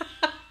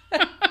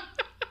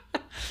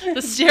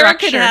 The Derek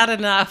structure. had had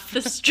enough.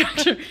 The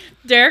structure.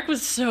 Derek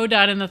was so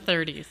done in the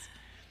 30s.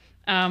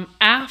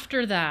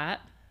 After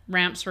that,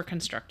 ramps were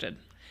constructed.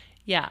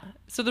 Yeah.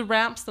 So the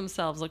ramps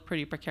themselves look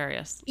pretty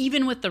precarious.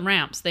 Even with the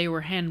ramps, they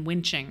were hand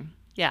winching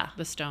Yeah.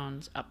 the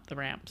stones up the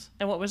ramps.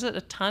 And what was it?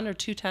 A ton or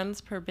 2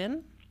 tons per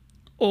bin?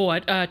 Oh,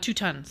 2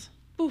 tons.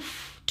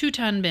 Oof.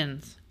 2-ton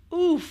bins.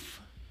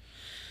 Oof.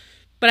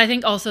 But I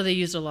think also they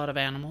used a lot of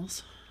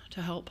animals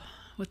to help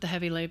with the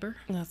heavy labor.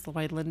 That's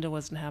why Linda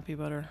wasn't happy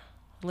about her.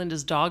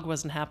 Linda's dog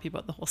wasn't happy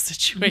about the whole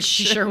situation.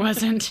 She sure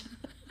wasn't.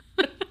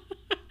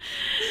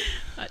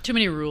 Too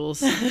many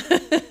rules.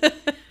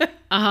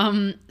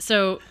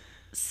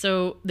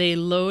 So they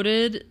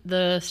loaded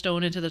the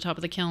stone into the top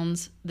of the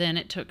kilns. Then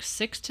it took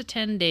 6 to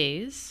 10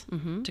 days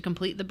to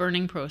complete the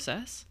burning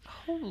process.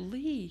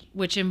 Holy.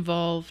 Which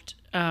involved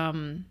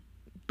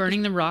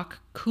burning the rock,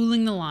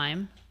 cooling the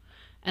lime,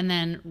 and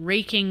then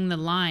raking the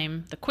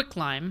lime, the quick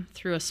lime,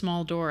 through a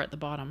small door at the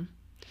bottom.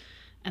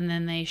 And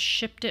then they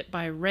shipped it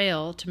by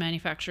rail to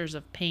manufacturers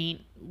of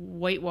paint,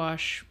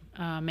 whitewash,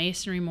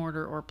 masonry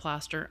mortar, or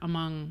plaster,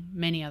 among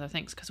many other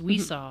things. Because we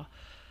saw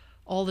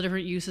all the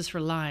different uses for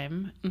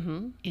lime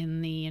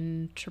in the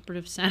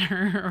interpretive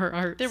center or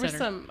art There center. were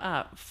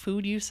some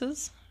food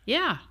uses.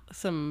 Yeah.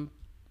 Some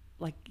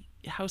like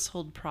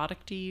household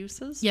producty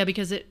uses. Yeah,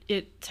 because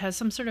it has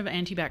some sort of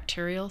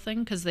antibacterial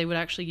thing, because they would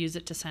actually use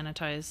it to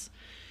sanitize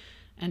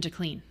and to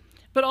clean.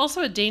 But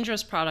also a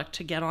dangerous product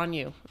to get on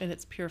you in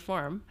its pure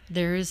form.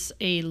 There's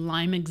a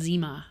lime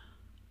eczema,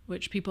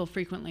 which people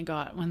frequently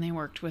got when they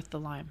worked with the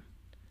lime.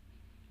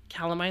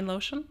 Calamine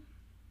lotion,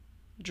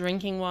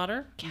 drinking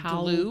water,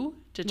 glue,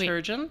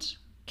 detergent.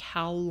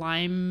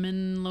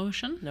 Calamine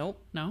lotion?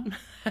 Nope. No?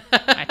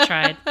 I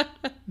tried.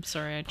 I'm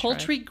sorry, I tried.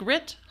 Poultry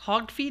grit,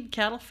 hog feed,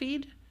 cattle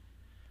feed,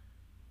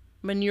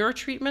 manure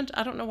treatment.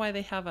 I don't know why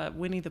they have a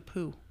Winnie the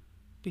Pooh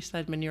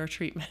beside manure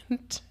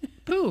treatment.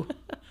 Poo.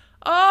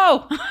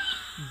 Oh!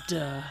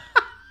 Duh.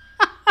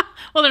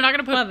 Well, they're not going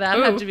to put Well, that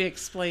poo. had to be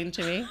explained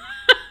to me.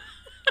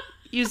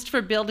 Used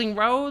for building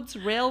roads,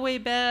 railway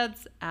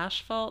beds,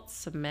 asphalt,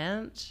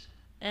 cement,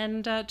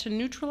 and to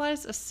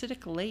neutralize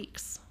acidic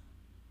lakes.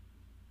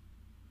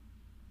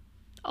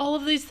 All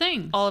of these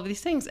things. All of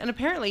these things. And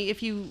apparently,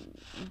 if you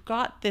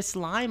got this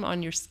lime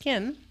on your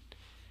skin,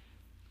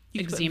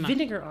 you could put Eczema.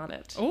 vinegar on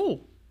it.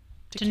 Oh,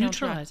 to counteract-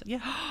 neutralize it.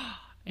 Yeah.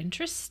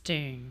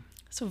 Interesting.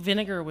 So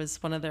vinegar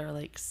was one of their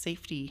like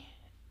safety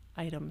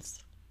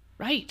items.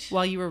 Right.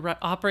 While you were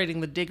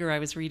operating the digger, I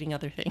was reading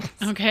other things.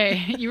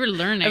 Okay, you were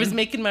learning. I was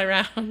making my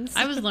rounds.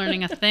 I was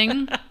learning a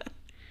thing.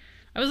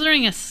 I was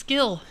learning a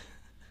skill.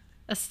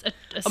 A skilled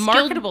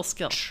marketable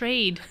skill.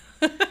 Trade.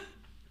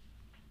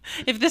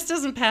 If this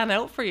doesn't pan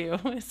out for you,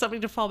 it's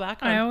something to fall back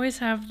on. I always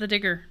have the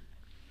digger.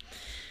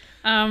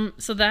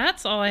 So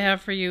that's all I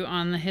have for you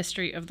on the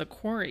history of the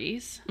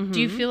quarries.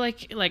 Do you feel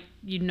like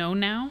you know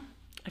now?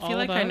 I feel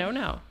like I know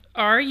now.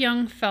 Our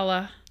young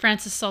fella,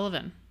 Francis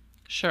Sullivan,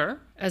 Sure.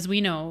 as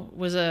we know,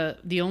 was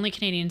the only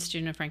Canadian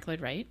student of Frank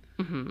Lloyd Wright.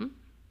 Mm-hmm.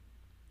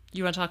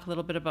 You want to talk a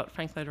little bit about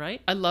Frank Lloyd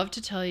Wright? I'd love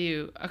to tell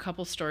you a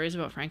couple stories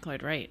about Frank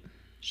Lloyd Wright.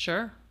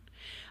 Sure.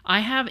 I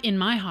have in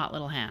my hot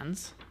little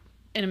hands,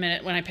 in a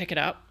minute when I pick it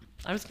up.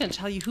 I was going to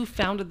tell you who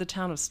founded the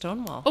town of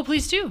Stonewall. Oh,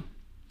 please do.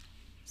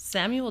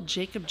 Samuel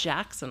Jacob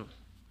Jackson.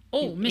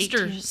 Oh,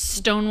 Mr.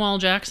 Stonewall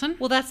Jackson?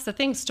 Well, that's the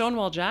thing.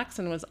 Stonewall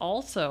Jackson was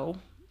also...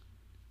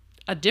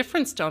 A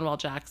different Stonewall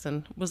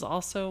Jackson was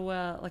also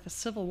like a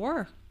Civil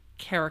War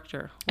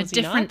character. A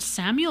different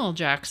Samuel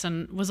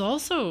Jackson was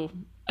also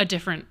a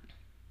different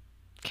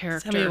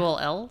character. Samuel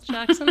L.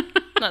 Jackson?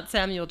 Not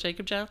Samuel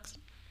Jacob Jackson.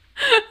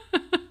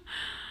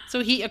 So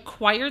he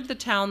acquired the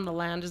town the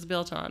land is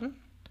built on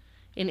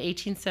in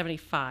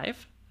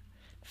 1875,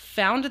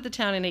 founded the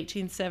town in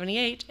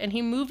 1878, and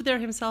he moved there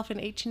himself in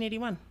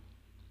 1881.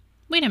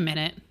 Wait a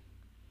minute.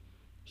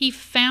 He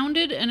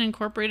founded and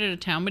incorporated a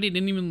town, but he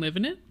didn't even live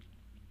in it?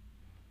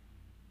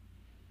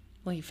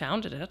 Well, he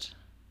founded it.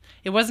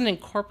 It wasn't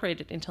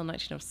incorporated until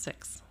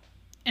 1906.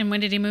 And when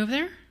did he move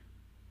there?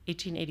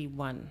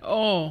 1881.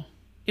 Oh.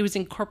 It was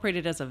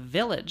incorporated as a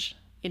village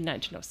in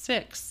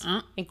 1906,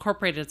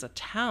 incorporated as a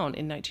town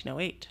in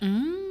 1908.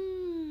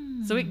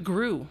 So it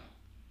grew.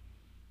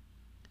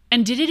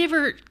 And did it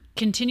ever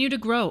continue to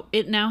grow?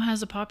 It now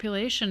has a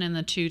population in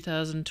the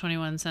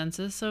 2021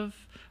 census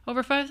of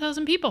over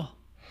 5,000 people.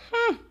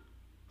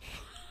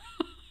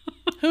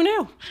 Who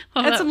knew?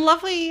 Well, and some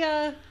lovely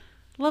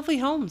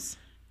homes.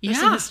 There's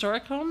some Yeah.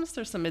 historic homes.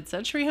 There's some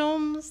mid-century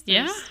homes.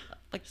 There's, Yeah.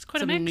 like It's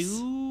quite a some mix.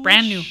 new,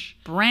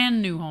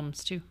 Brand new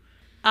homes too.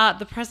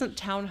 The present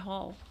town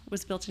hall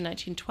was built in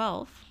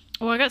 1912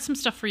 Oh, I got some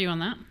stuff for you on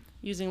that.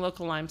 using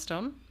local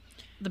limestone.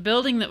 The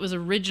building that was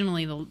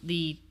originally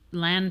the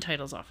land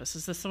titles office.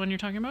 Is this the one you're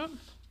talking about?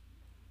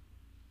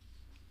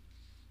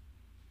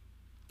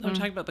 I'm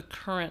talking about the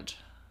current.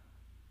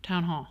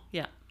 Town hall.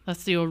 Yeah.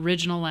 That's the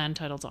original land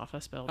titles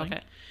office building.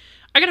 Okay.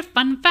 I got a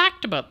fun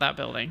fact about that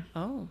building.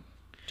 Oh,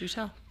 do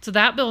tell. So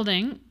that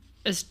building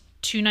is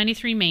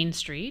 293 Main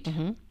Street.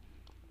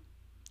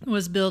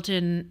 Was built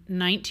in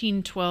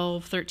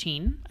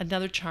 1912-13.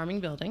 Another charming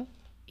building.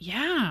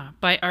 Yeah,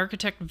 by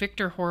architect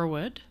Victor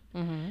Horwood.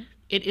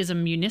 It is a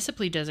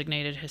municipally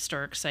designated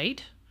historic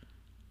site,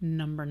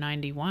 number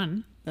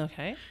 91,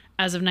 Okay.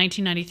 as of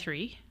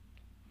 1993.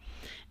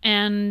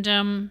 And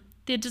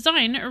the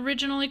design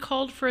originally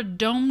called for a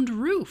domed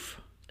roof.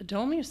 A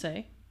dome, you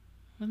say?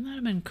 Wouldn't that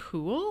have been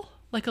cool?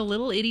 Like a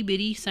little itty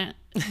bitty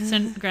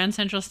Grand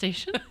Central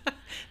Station?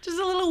 Just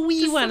a little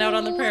wee one out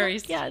on the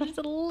prairies. Yeah, just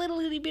a little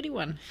itty bitty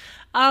one.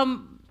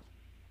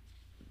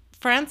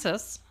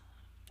 Francis,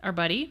 Our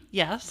buddy,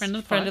 yes, Friend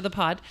of the friend pod. of the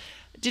pod.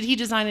 Did he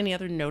design any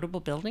other notable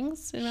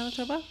buildings in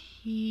Manitoba?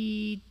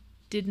 he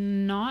did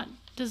not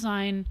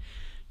design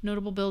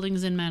notable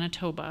buildings in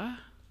Manitoba.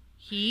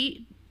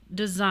 He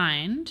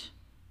designed,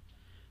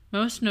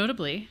 most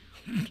notably,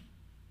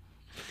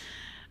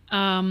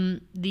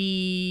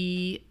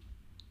 the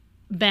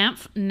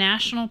Banff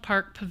National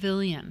Park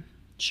Pavilion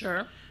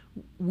Sure.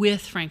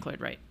 with Frank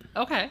Lloyd Wright.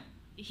 Okay.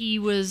 He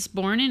was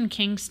born in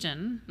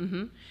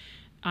Kingston,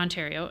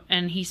 Ontario,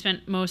 and he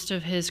spent most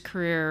of his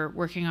career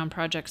working on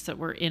projects that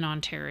were in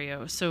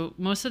Ontario. So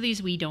most of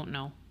these we don't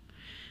know.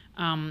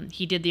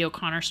 He did the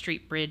O'Connor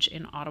Street Bridge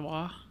in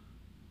Ottawa.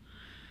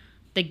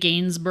 The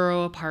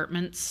Gainsborough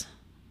Apartments,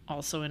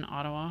 also in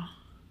Ottawa.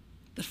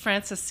 The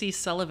Francis C.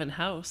 Sullivan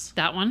House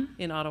That one,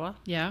 in Ottawa.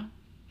 yeah.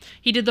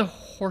 He did the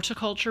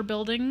Horticulture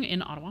Building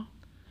in Ottawa.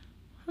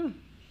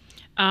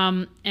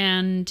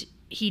 And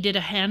he did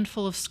a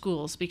handful of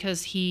schools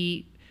because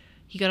he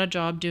got a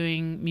job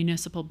doing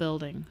municipal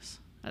buildings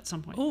at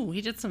some point. Oh,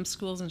 he did some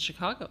schools in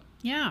Chicago.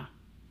 Yeah.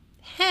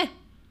 Heh.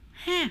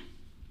 Heh.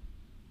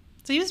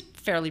 So he was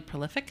fairly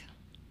prolific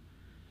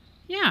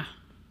Yeah.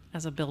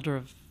 as a builder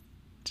of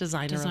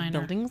designer of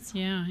buildings.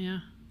 Yeah, yeah.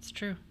 It's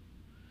true.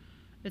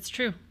 It's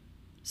true.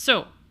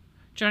 So,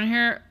 do you want to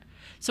hear?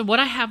 So what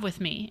I have with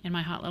me in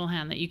my hot little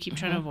hand that you keep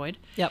trying to avoid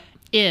Yep.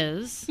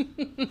 is,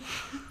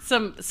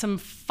 Some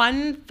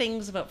fun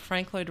things about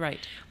Frank Lloyd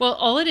Wright. well,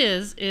 all it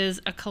is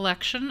a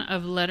collection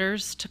of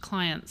letters to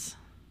clients.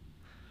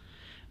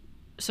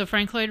 So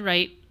Frank Lloyd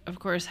Wright, of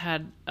course,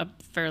 had a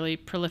fairly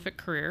prolific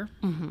career.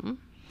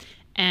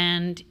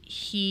 And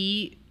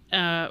he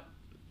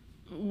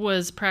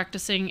was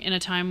practicing in a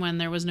time when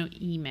there was no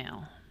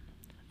email.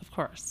 Of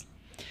course.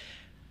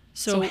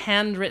 So, So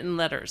handwritten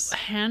letters.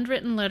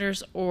 handwritten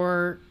letters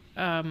or,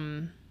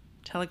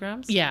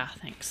 Telegrams? yeah,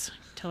 thanks,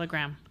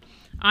 telegram.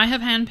 I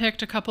have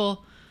handpicked a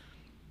couple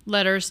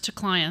letters to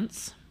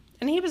clients.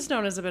 And he was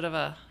known as a bit of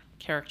a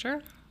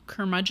character.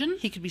 Curmudgeon.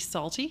 He could be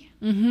salty.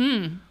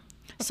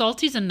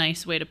 Salty's a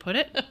nice way to put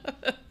it.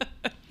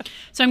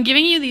 So I'm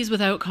giving you these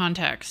without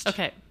context.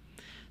 Okay.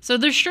 So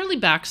there's surely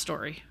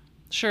backstory.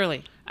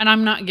 Surely. And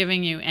I'm not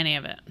giving you any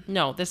of it.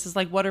 No, this is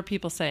like, what are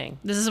people saying?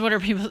 This is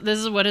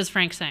what is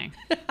Frank saying?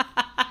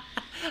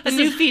 A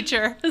new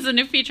feature. This is a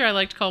new feature I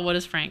like to call What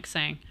is Frank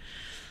Saying?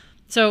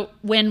 So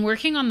when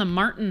working on the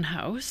Martin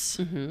house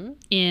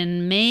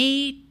in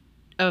May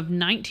of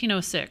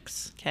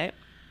 1906, Okay.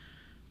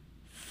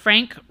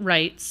 Frank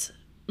writes,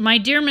 "My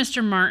dear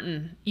Mr.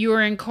 Martin, you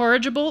are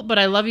incorrigible, but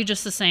I love you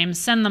just the same.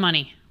 Send the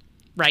money."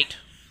 Right.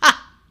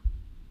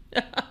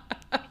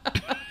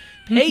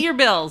 Pay your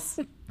bills.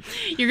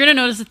 You're going to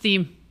notice a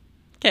theme.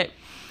 Okay.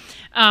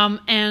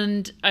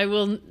 And I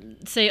will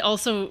say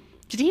also,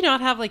 Did he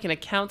not have like an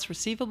accounts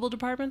receivable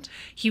department?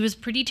 he was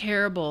pretty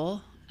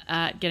terrible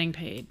at getting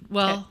paid.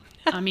 Well,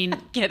 I mean,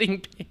 Getting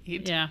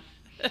paid. yeah.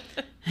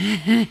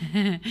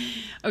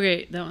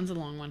 Okay, that one's a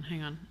long one.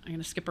 Hang on. I'm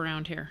going to skip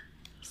around here.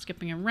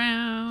 Skipping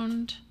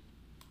around.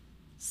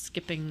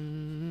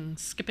 Skipping.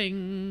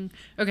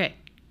 Okay.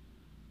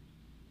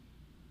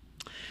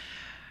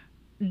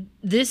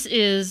 This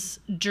is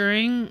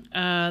during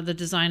the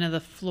design of the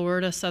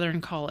Florida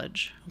Southern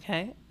College.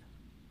 Okay.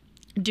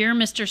 Dear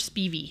Mr.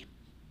 Spivey,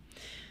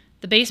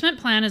 the basement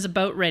plan is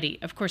about ready.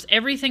 Of course,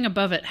 everything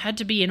above it had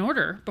to be in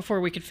order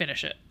before we could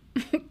finish it.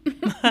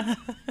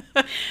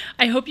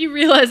 I hope you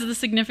realize the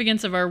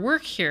significance of our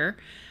work here,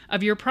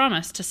 of your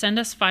promise to send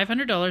us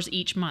 $500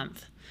 each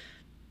month.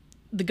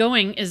 The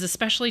going is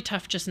especially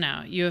tough just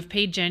now. You have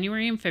paid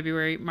January and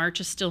February.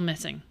 March is still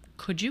missing.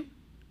 Could you?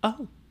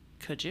 Oh,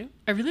 could you?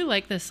 I really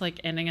like this,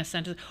 like, ending a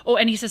sentence. Oh,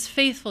 and he says,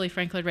 faithfully,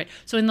 Frank Lloyd Wright.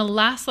 So in the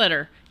last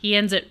letter, he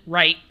ends it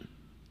right.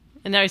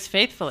 And now he's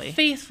faithfully.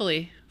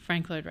 Faithfully,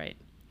 Frank Lloyd Wright.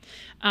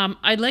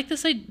 I like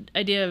this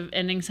idea of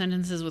ending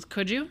sentences with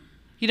 "could you?"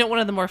 You know, one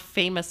of the more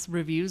famous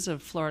reviews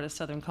of Florida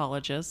Southern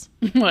colleges.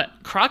 What?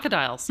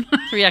 Crocodiles.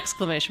 3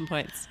 exclamation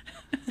points.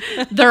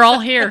 They're all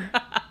here.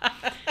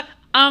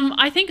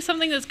 I think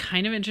something that's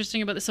kind of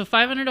interesting about this. So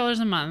 $500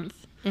 a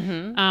month.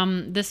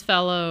 This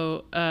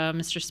fellow,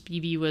 Mr.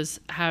 Spivey, was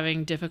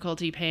having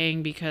difficulty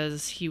paying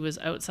because he was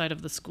outside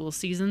of the school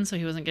season, so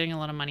he wasn't getting a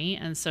lot of money,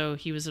 and so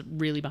he was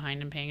really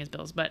behind in paying his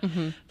bills. But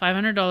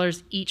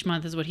 $500 each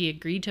month is what he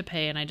agreed to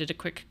pay, and I did a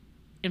quick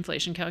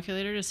inflation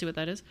calculator to see what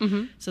that is.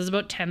 So it's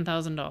about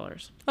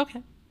 $10,000.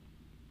 Okay.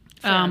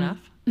 Fair enough.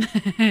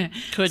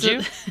 Could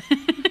you?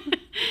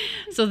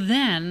 So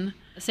then,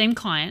 same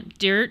client,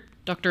 dear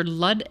Dr.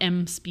 Lud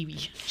M.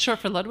 Spivey. Short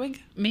for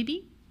Ludwig?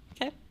 Maybe?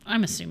 Okay.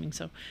 I'm assuming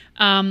so.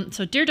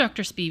 So, dear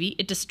Dr. Spivey,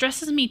 it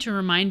distresses me to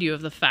remind you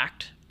of the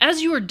fact,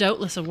 as you are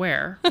doubtless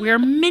aware, we are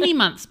many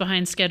months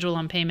behind schedule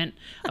on payment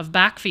of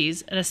back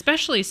fees, and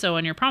especially so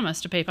on your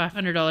promise to pay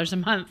 $500 a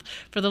month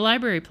for the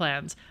library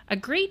plans. A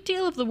great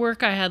deal of the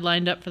work I had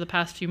lined up for the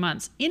past few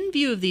months, in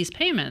view of these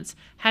payments,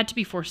 had to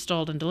be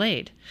forestalled and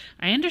delayed.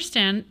 I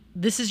understand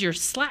this is your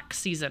slack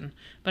season,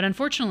 but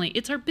unfortunately,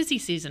 it's our busy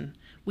season.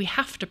 We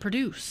have to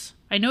produce.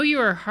 I know you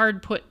are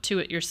hard put to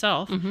it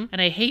yourself, and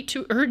I hate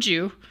to urge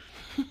you.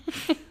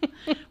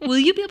 Will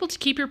you be able to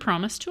keep your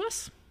promise to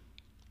us?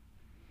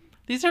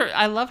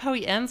 I love how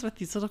he ends with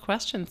these little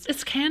questions.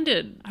 It's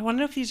candid. I want to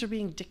know if these are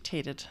being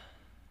dictated.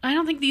 I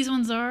don't think these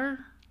ones are.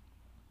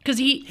 Because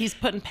he's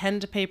putting pen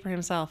to paper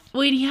himself.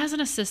 Well, he has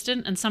an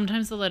assistant, and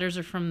sometimes the letters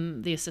are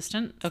from the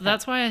assistant. So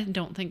that's why I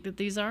don't think that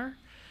these are.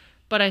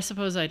 But I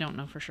suppose I don't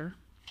know for sure.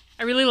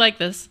 I really like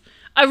this.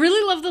 I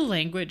really love the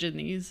language in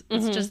these.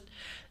 It's just,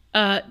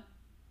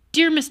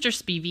 dear Mr.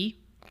 Spivey.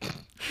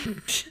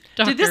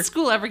 Did this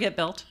school ever get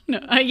built?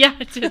 No, yeah,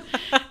 it did.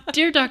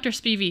 Dear Dr.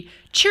 Spivey,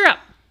 cheer up.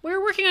 We're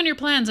working on your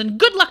plans, and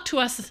good luck to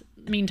us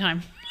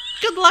meantime.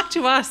 Good luck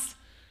to us.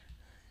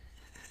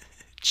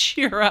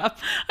 Cheer up.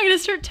 I'm going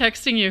to start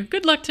texting you.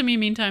 Good luck to me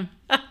meantime.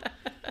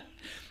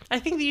 I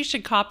think that you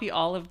should copy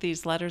all of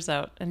these letters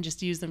out and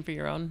just use them for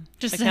your own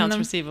accounts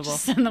receivable.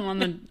 Just send them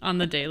on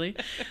the daily.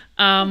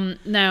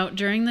 Now,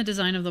 during the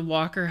design of the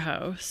Walker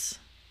House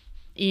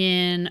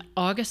in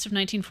August of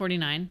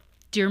 1949,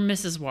 dear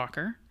Mrs.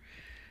 Walker,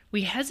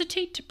 we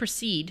hesitate to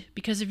proceed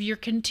because of your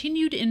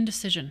continued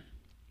indecision.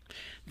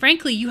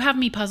 Frankly, you have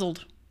me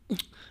puzzled.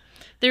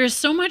 There is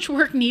so much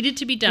work needed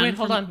to be done. Wait,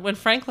 hold on. When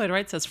Frank Lloyd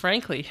Wright says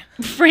frankly.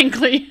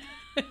 Frankly.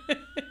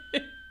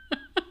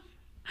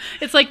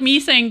 It's like me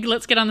saying,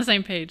 let's get on the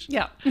same page.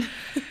 Yeah.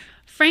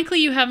 Frankly,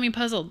 you have me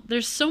puzzled.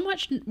 There's so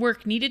much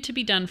work needed to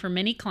be done for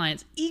many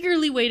clients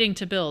eagerly waiting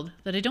to build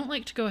that I don't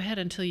like to go ahead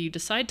until you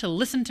decide to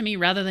listen to me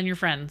rather than your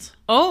friends.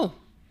 Oh.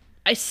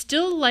 I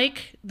still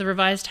like the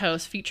revised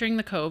house featuring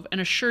the cove and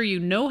assure you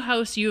no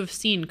house you have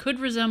seen could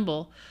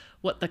resemble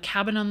what the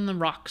cabin on the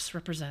rocks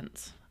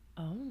represents.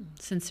 Oh.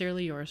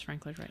 Sincerely yours,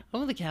 Frank Lloyd Wright.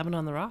 Oh, the cabin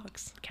on the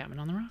rocks. Cabin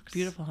on the rocks.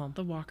 Beautiful home.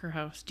 The Walker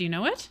House. Do you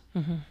know it?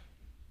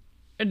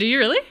 Do you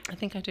really? I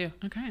think I do.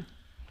 Okay.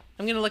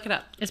 I'm going to look it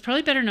up. It's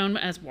probably better known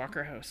as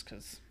Walker House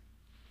because...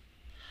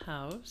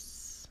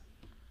 House.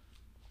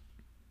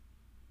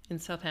 In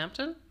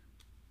Southampton?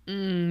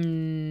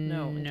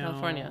 No, in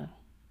California.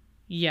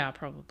 Yeah,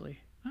 probably.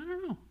 I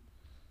don't know.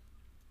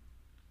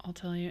 I'll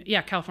tell you.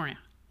 Yeah, California.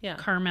 Yeah.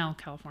 Carmel,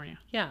 California.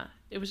 Yeah.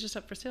 It was just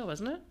up for sale,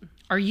 wasn't it?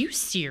 Are you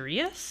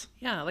serious?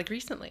 Yeah, like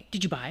recently.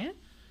 Did you buy it?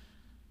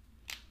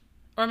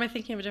 Or am I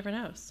thinking of a different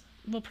house?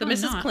 Well, The probably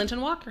Mrs. not.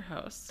 Clinton Walker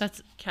house.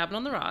 That's Cabin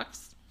on the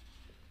Rocks.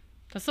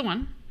 the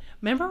one.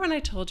 Remember when I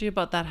told you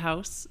about that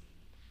house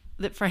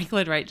that Frank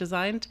Lloyd Wright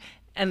designed,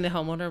 and the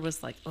homeowner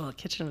was like, "Oh, the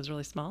kitchen was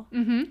really small."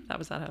 Mm-hmm. That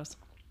was that house.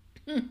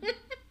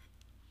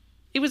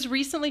 It was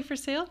recently for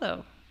sale,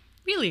 though.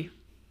 Really?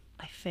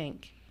 I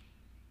think.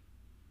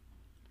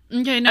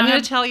 Okay, now I'm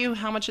going to tell you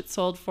how much it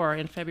sold for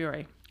in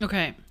February.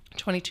 Okay.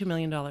 $22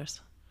 million.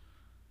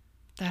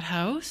 That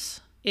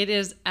house? It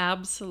is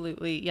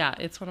absolutely, yeah,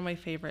 it's one of my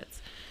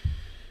favorites.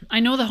 I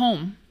know the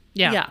home.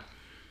 Yeah.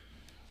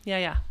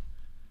 Yeah.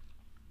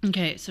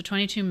 Okay, so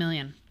 22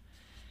 million.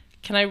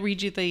 Can I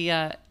read you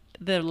the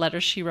letter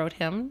she wrote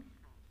him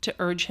to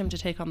urge him to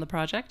take on the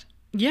project?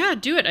 Yeah,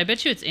 do it. I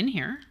bet you it's in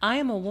here. I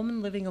am a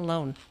woman living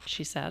alone,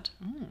 she said.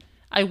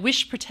 I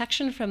wish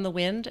protection from the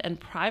wind and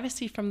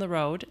privacy from the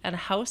road, and a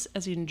house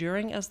as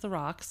enduring as the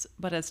rocks,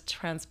 but as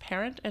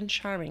transparent and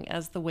charming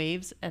as the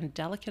waves and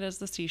delicate as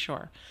the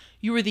seashore.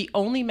 You are the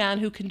only man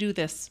who can do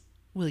this.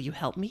 Will you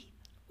help me?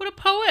 What a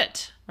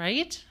poet.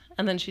 Right?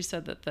 And then she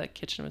said that the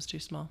kitchen was too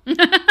small.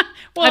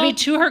 Well, I mean,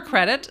 to her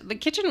credit, the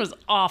kitchen was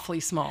awfully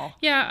small.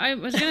 yeah, I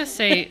was going to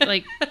say,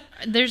 like,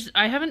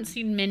 I haven't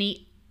seen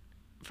many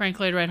Frank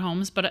Lloyd Wright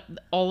homes, but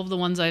all of the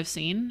ones I've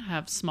seen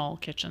have small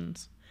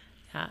kitchens.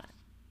 Yeah.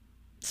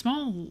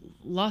 Small,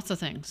 lots of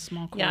things.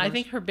 Small quarters. Yeah, I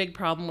think her big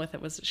problem with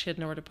it was that she had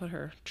nowhere to put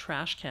her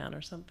trash can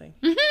or something.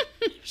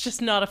 It's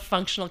just not a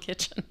functional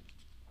kitchen.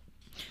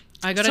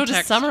 I got So a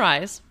text. to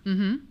summarize,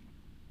 Mm-hmm.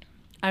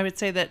 I would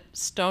say that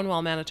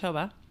Stonewall,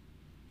 Manitoba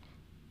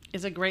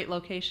is a great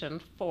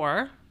location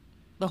for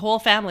the whole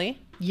family.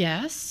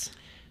 Yes.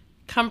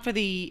 Come for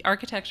the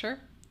architecture,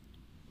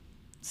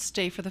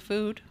 stay for the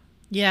food,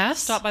 Yes.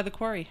 stop by the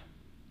quarry.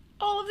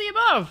 All of the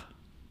above.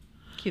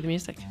 Cue the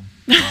music.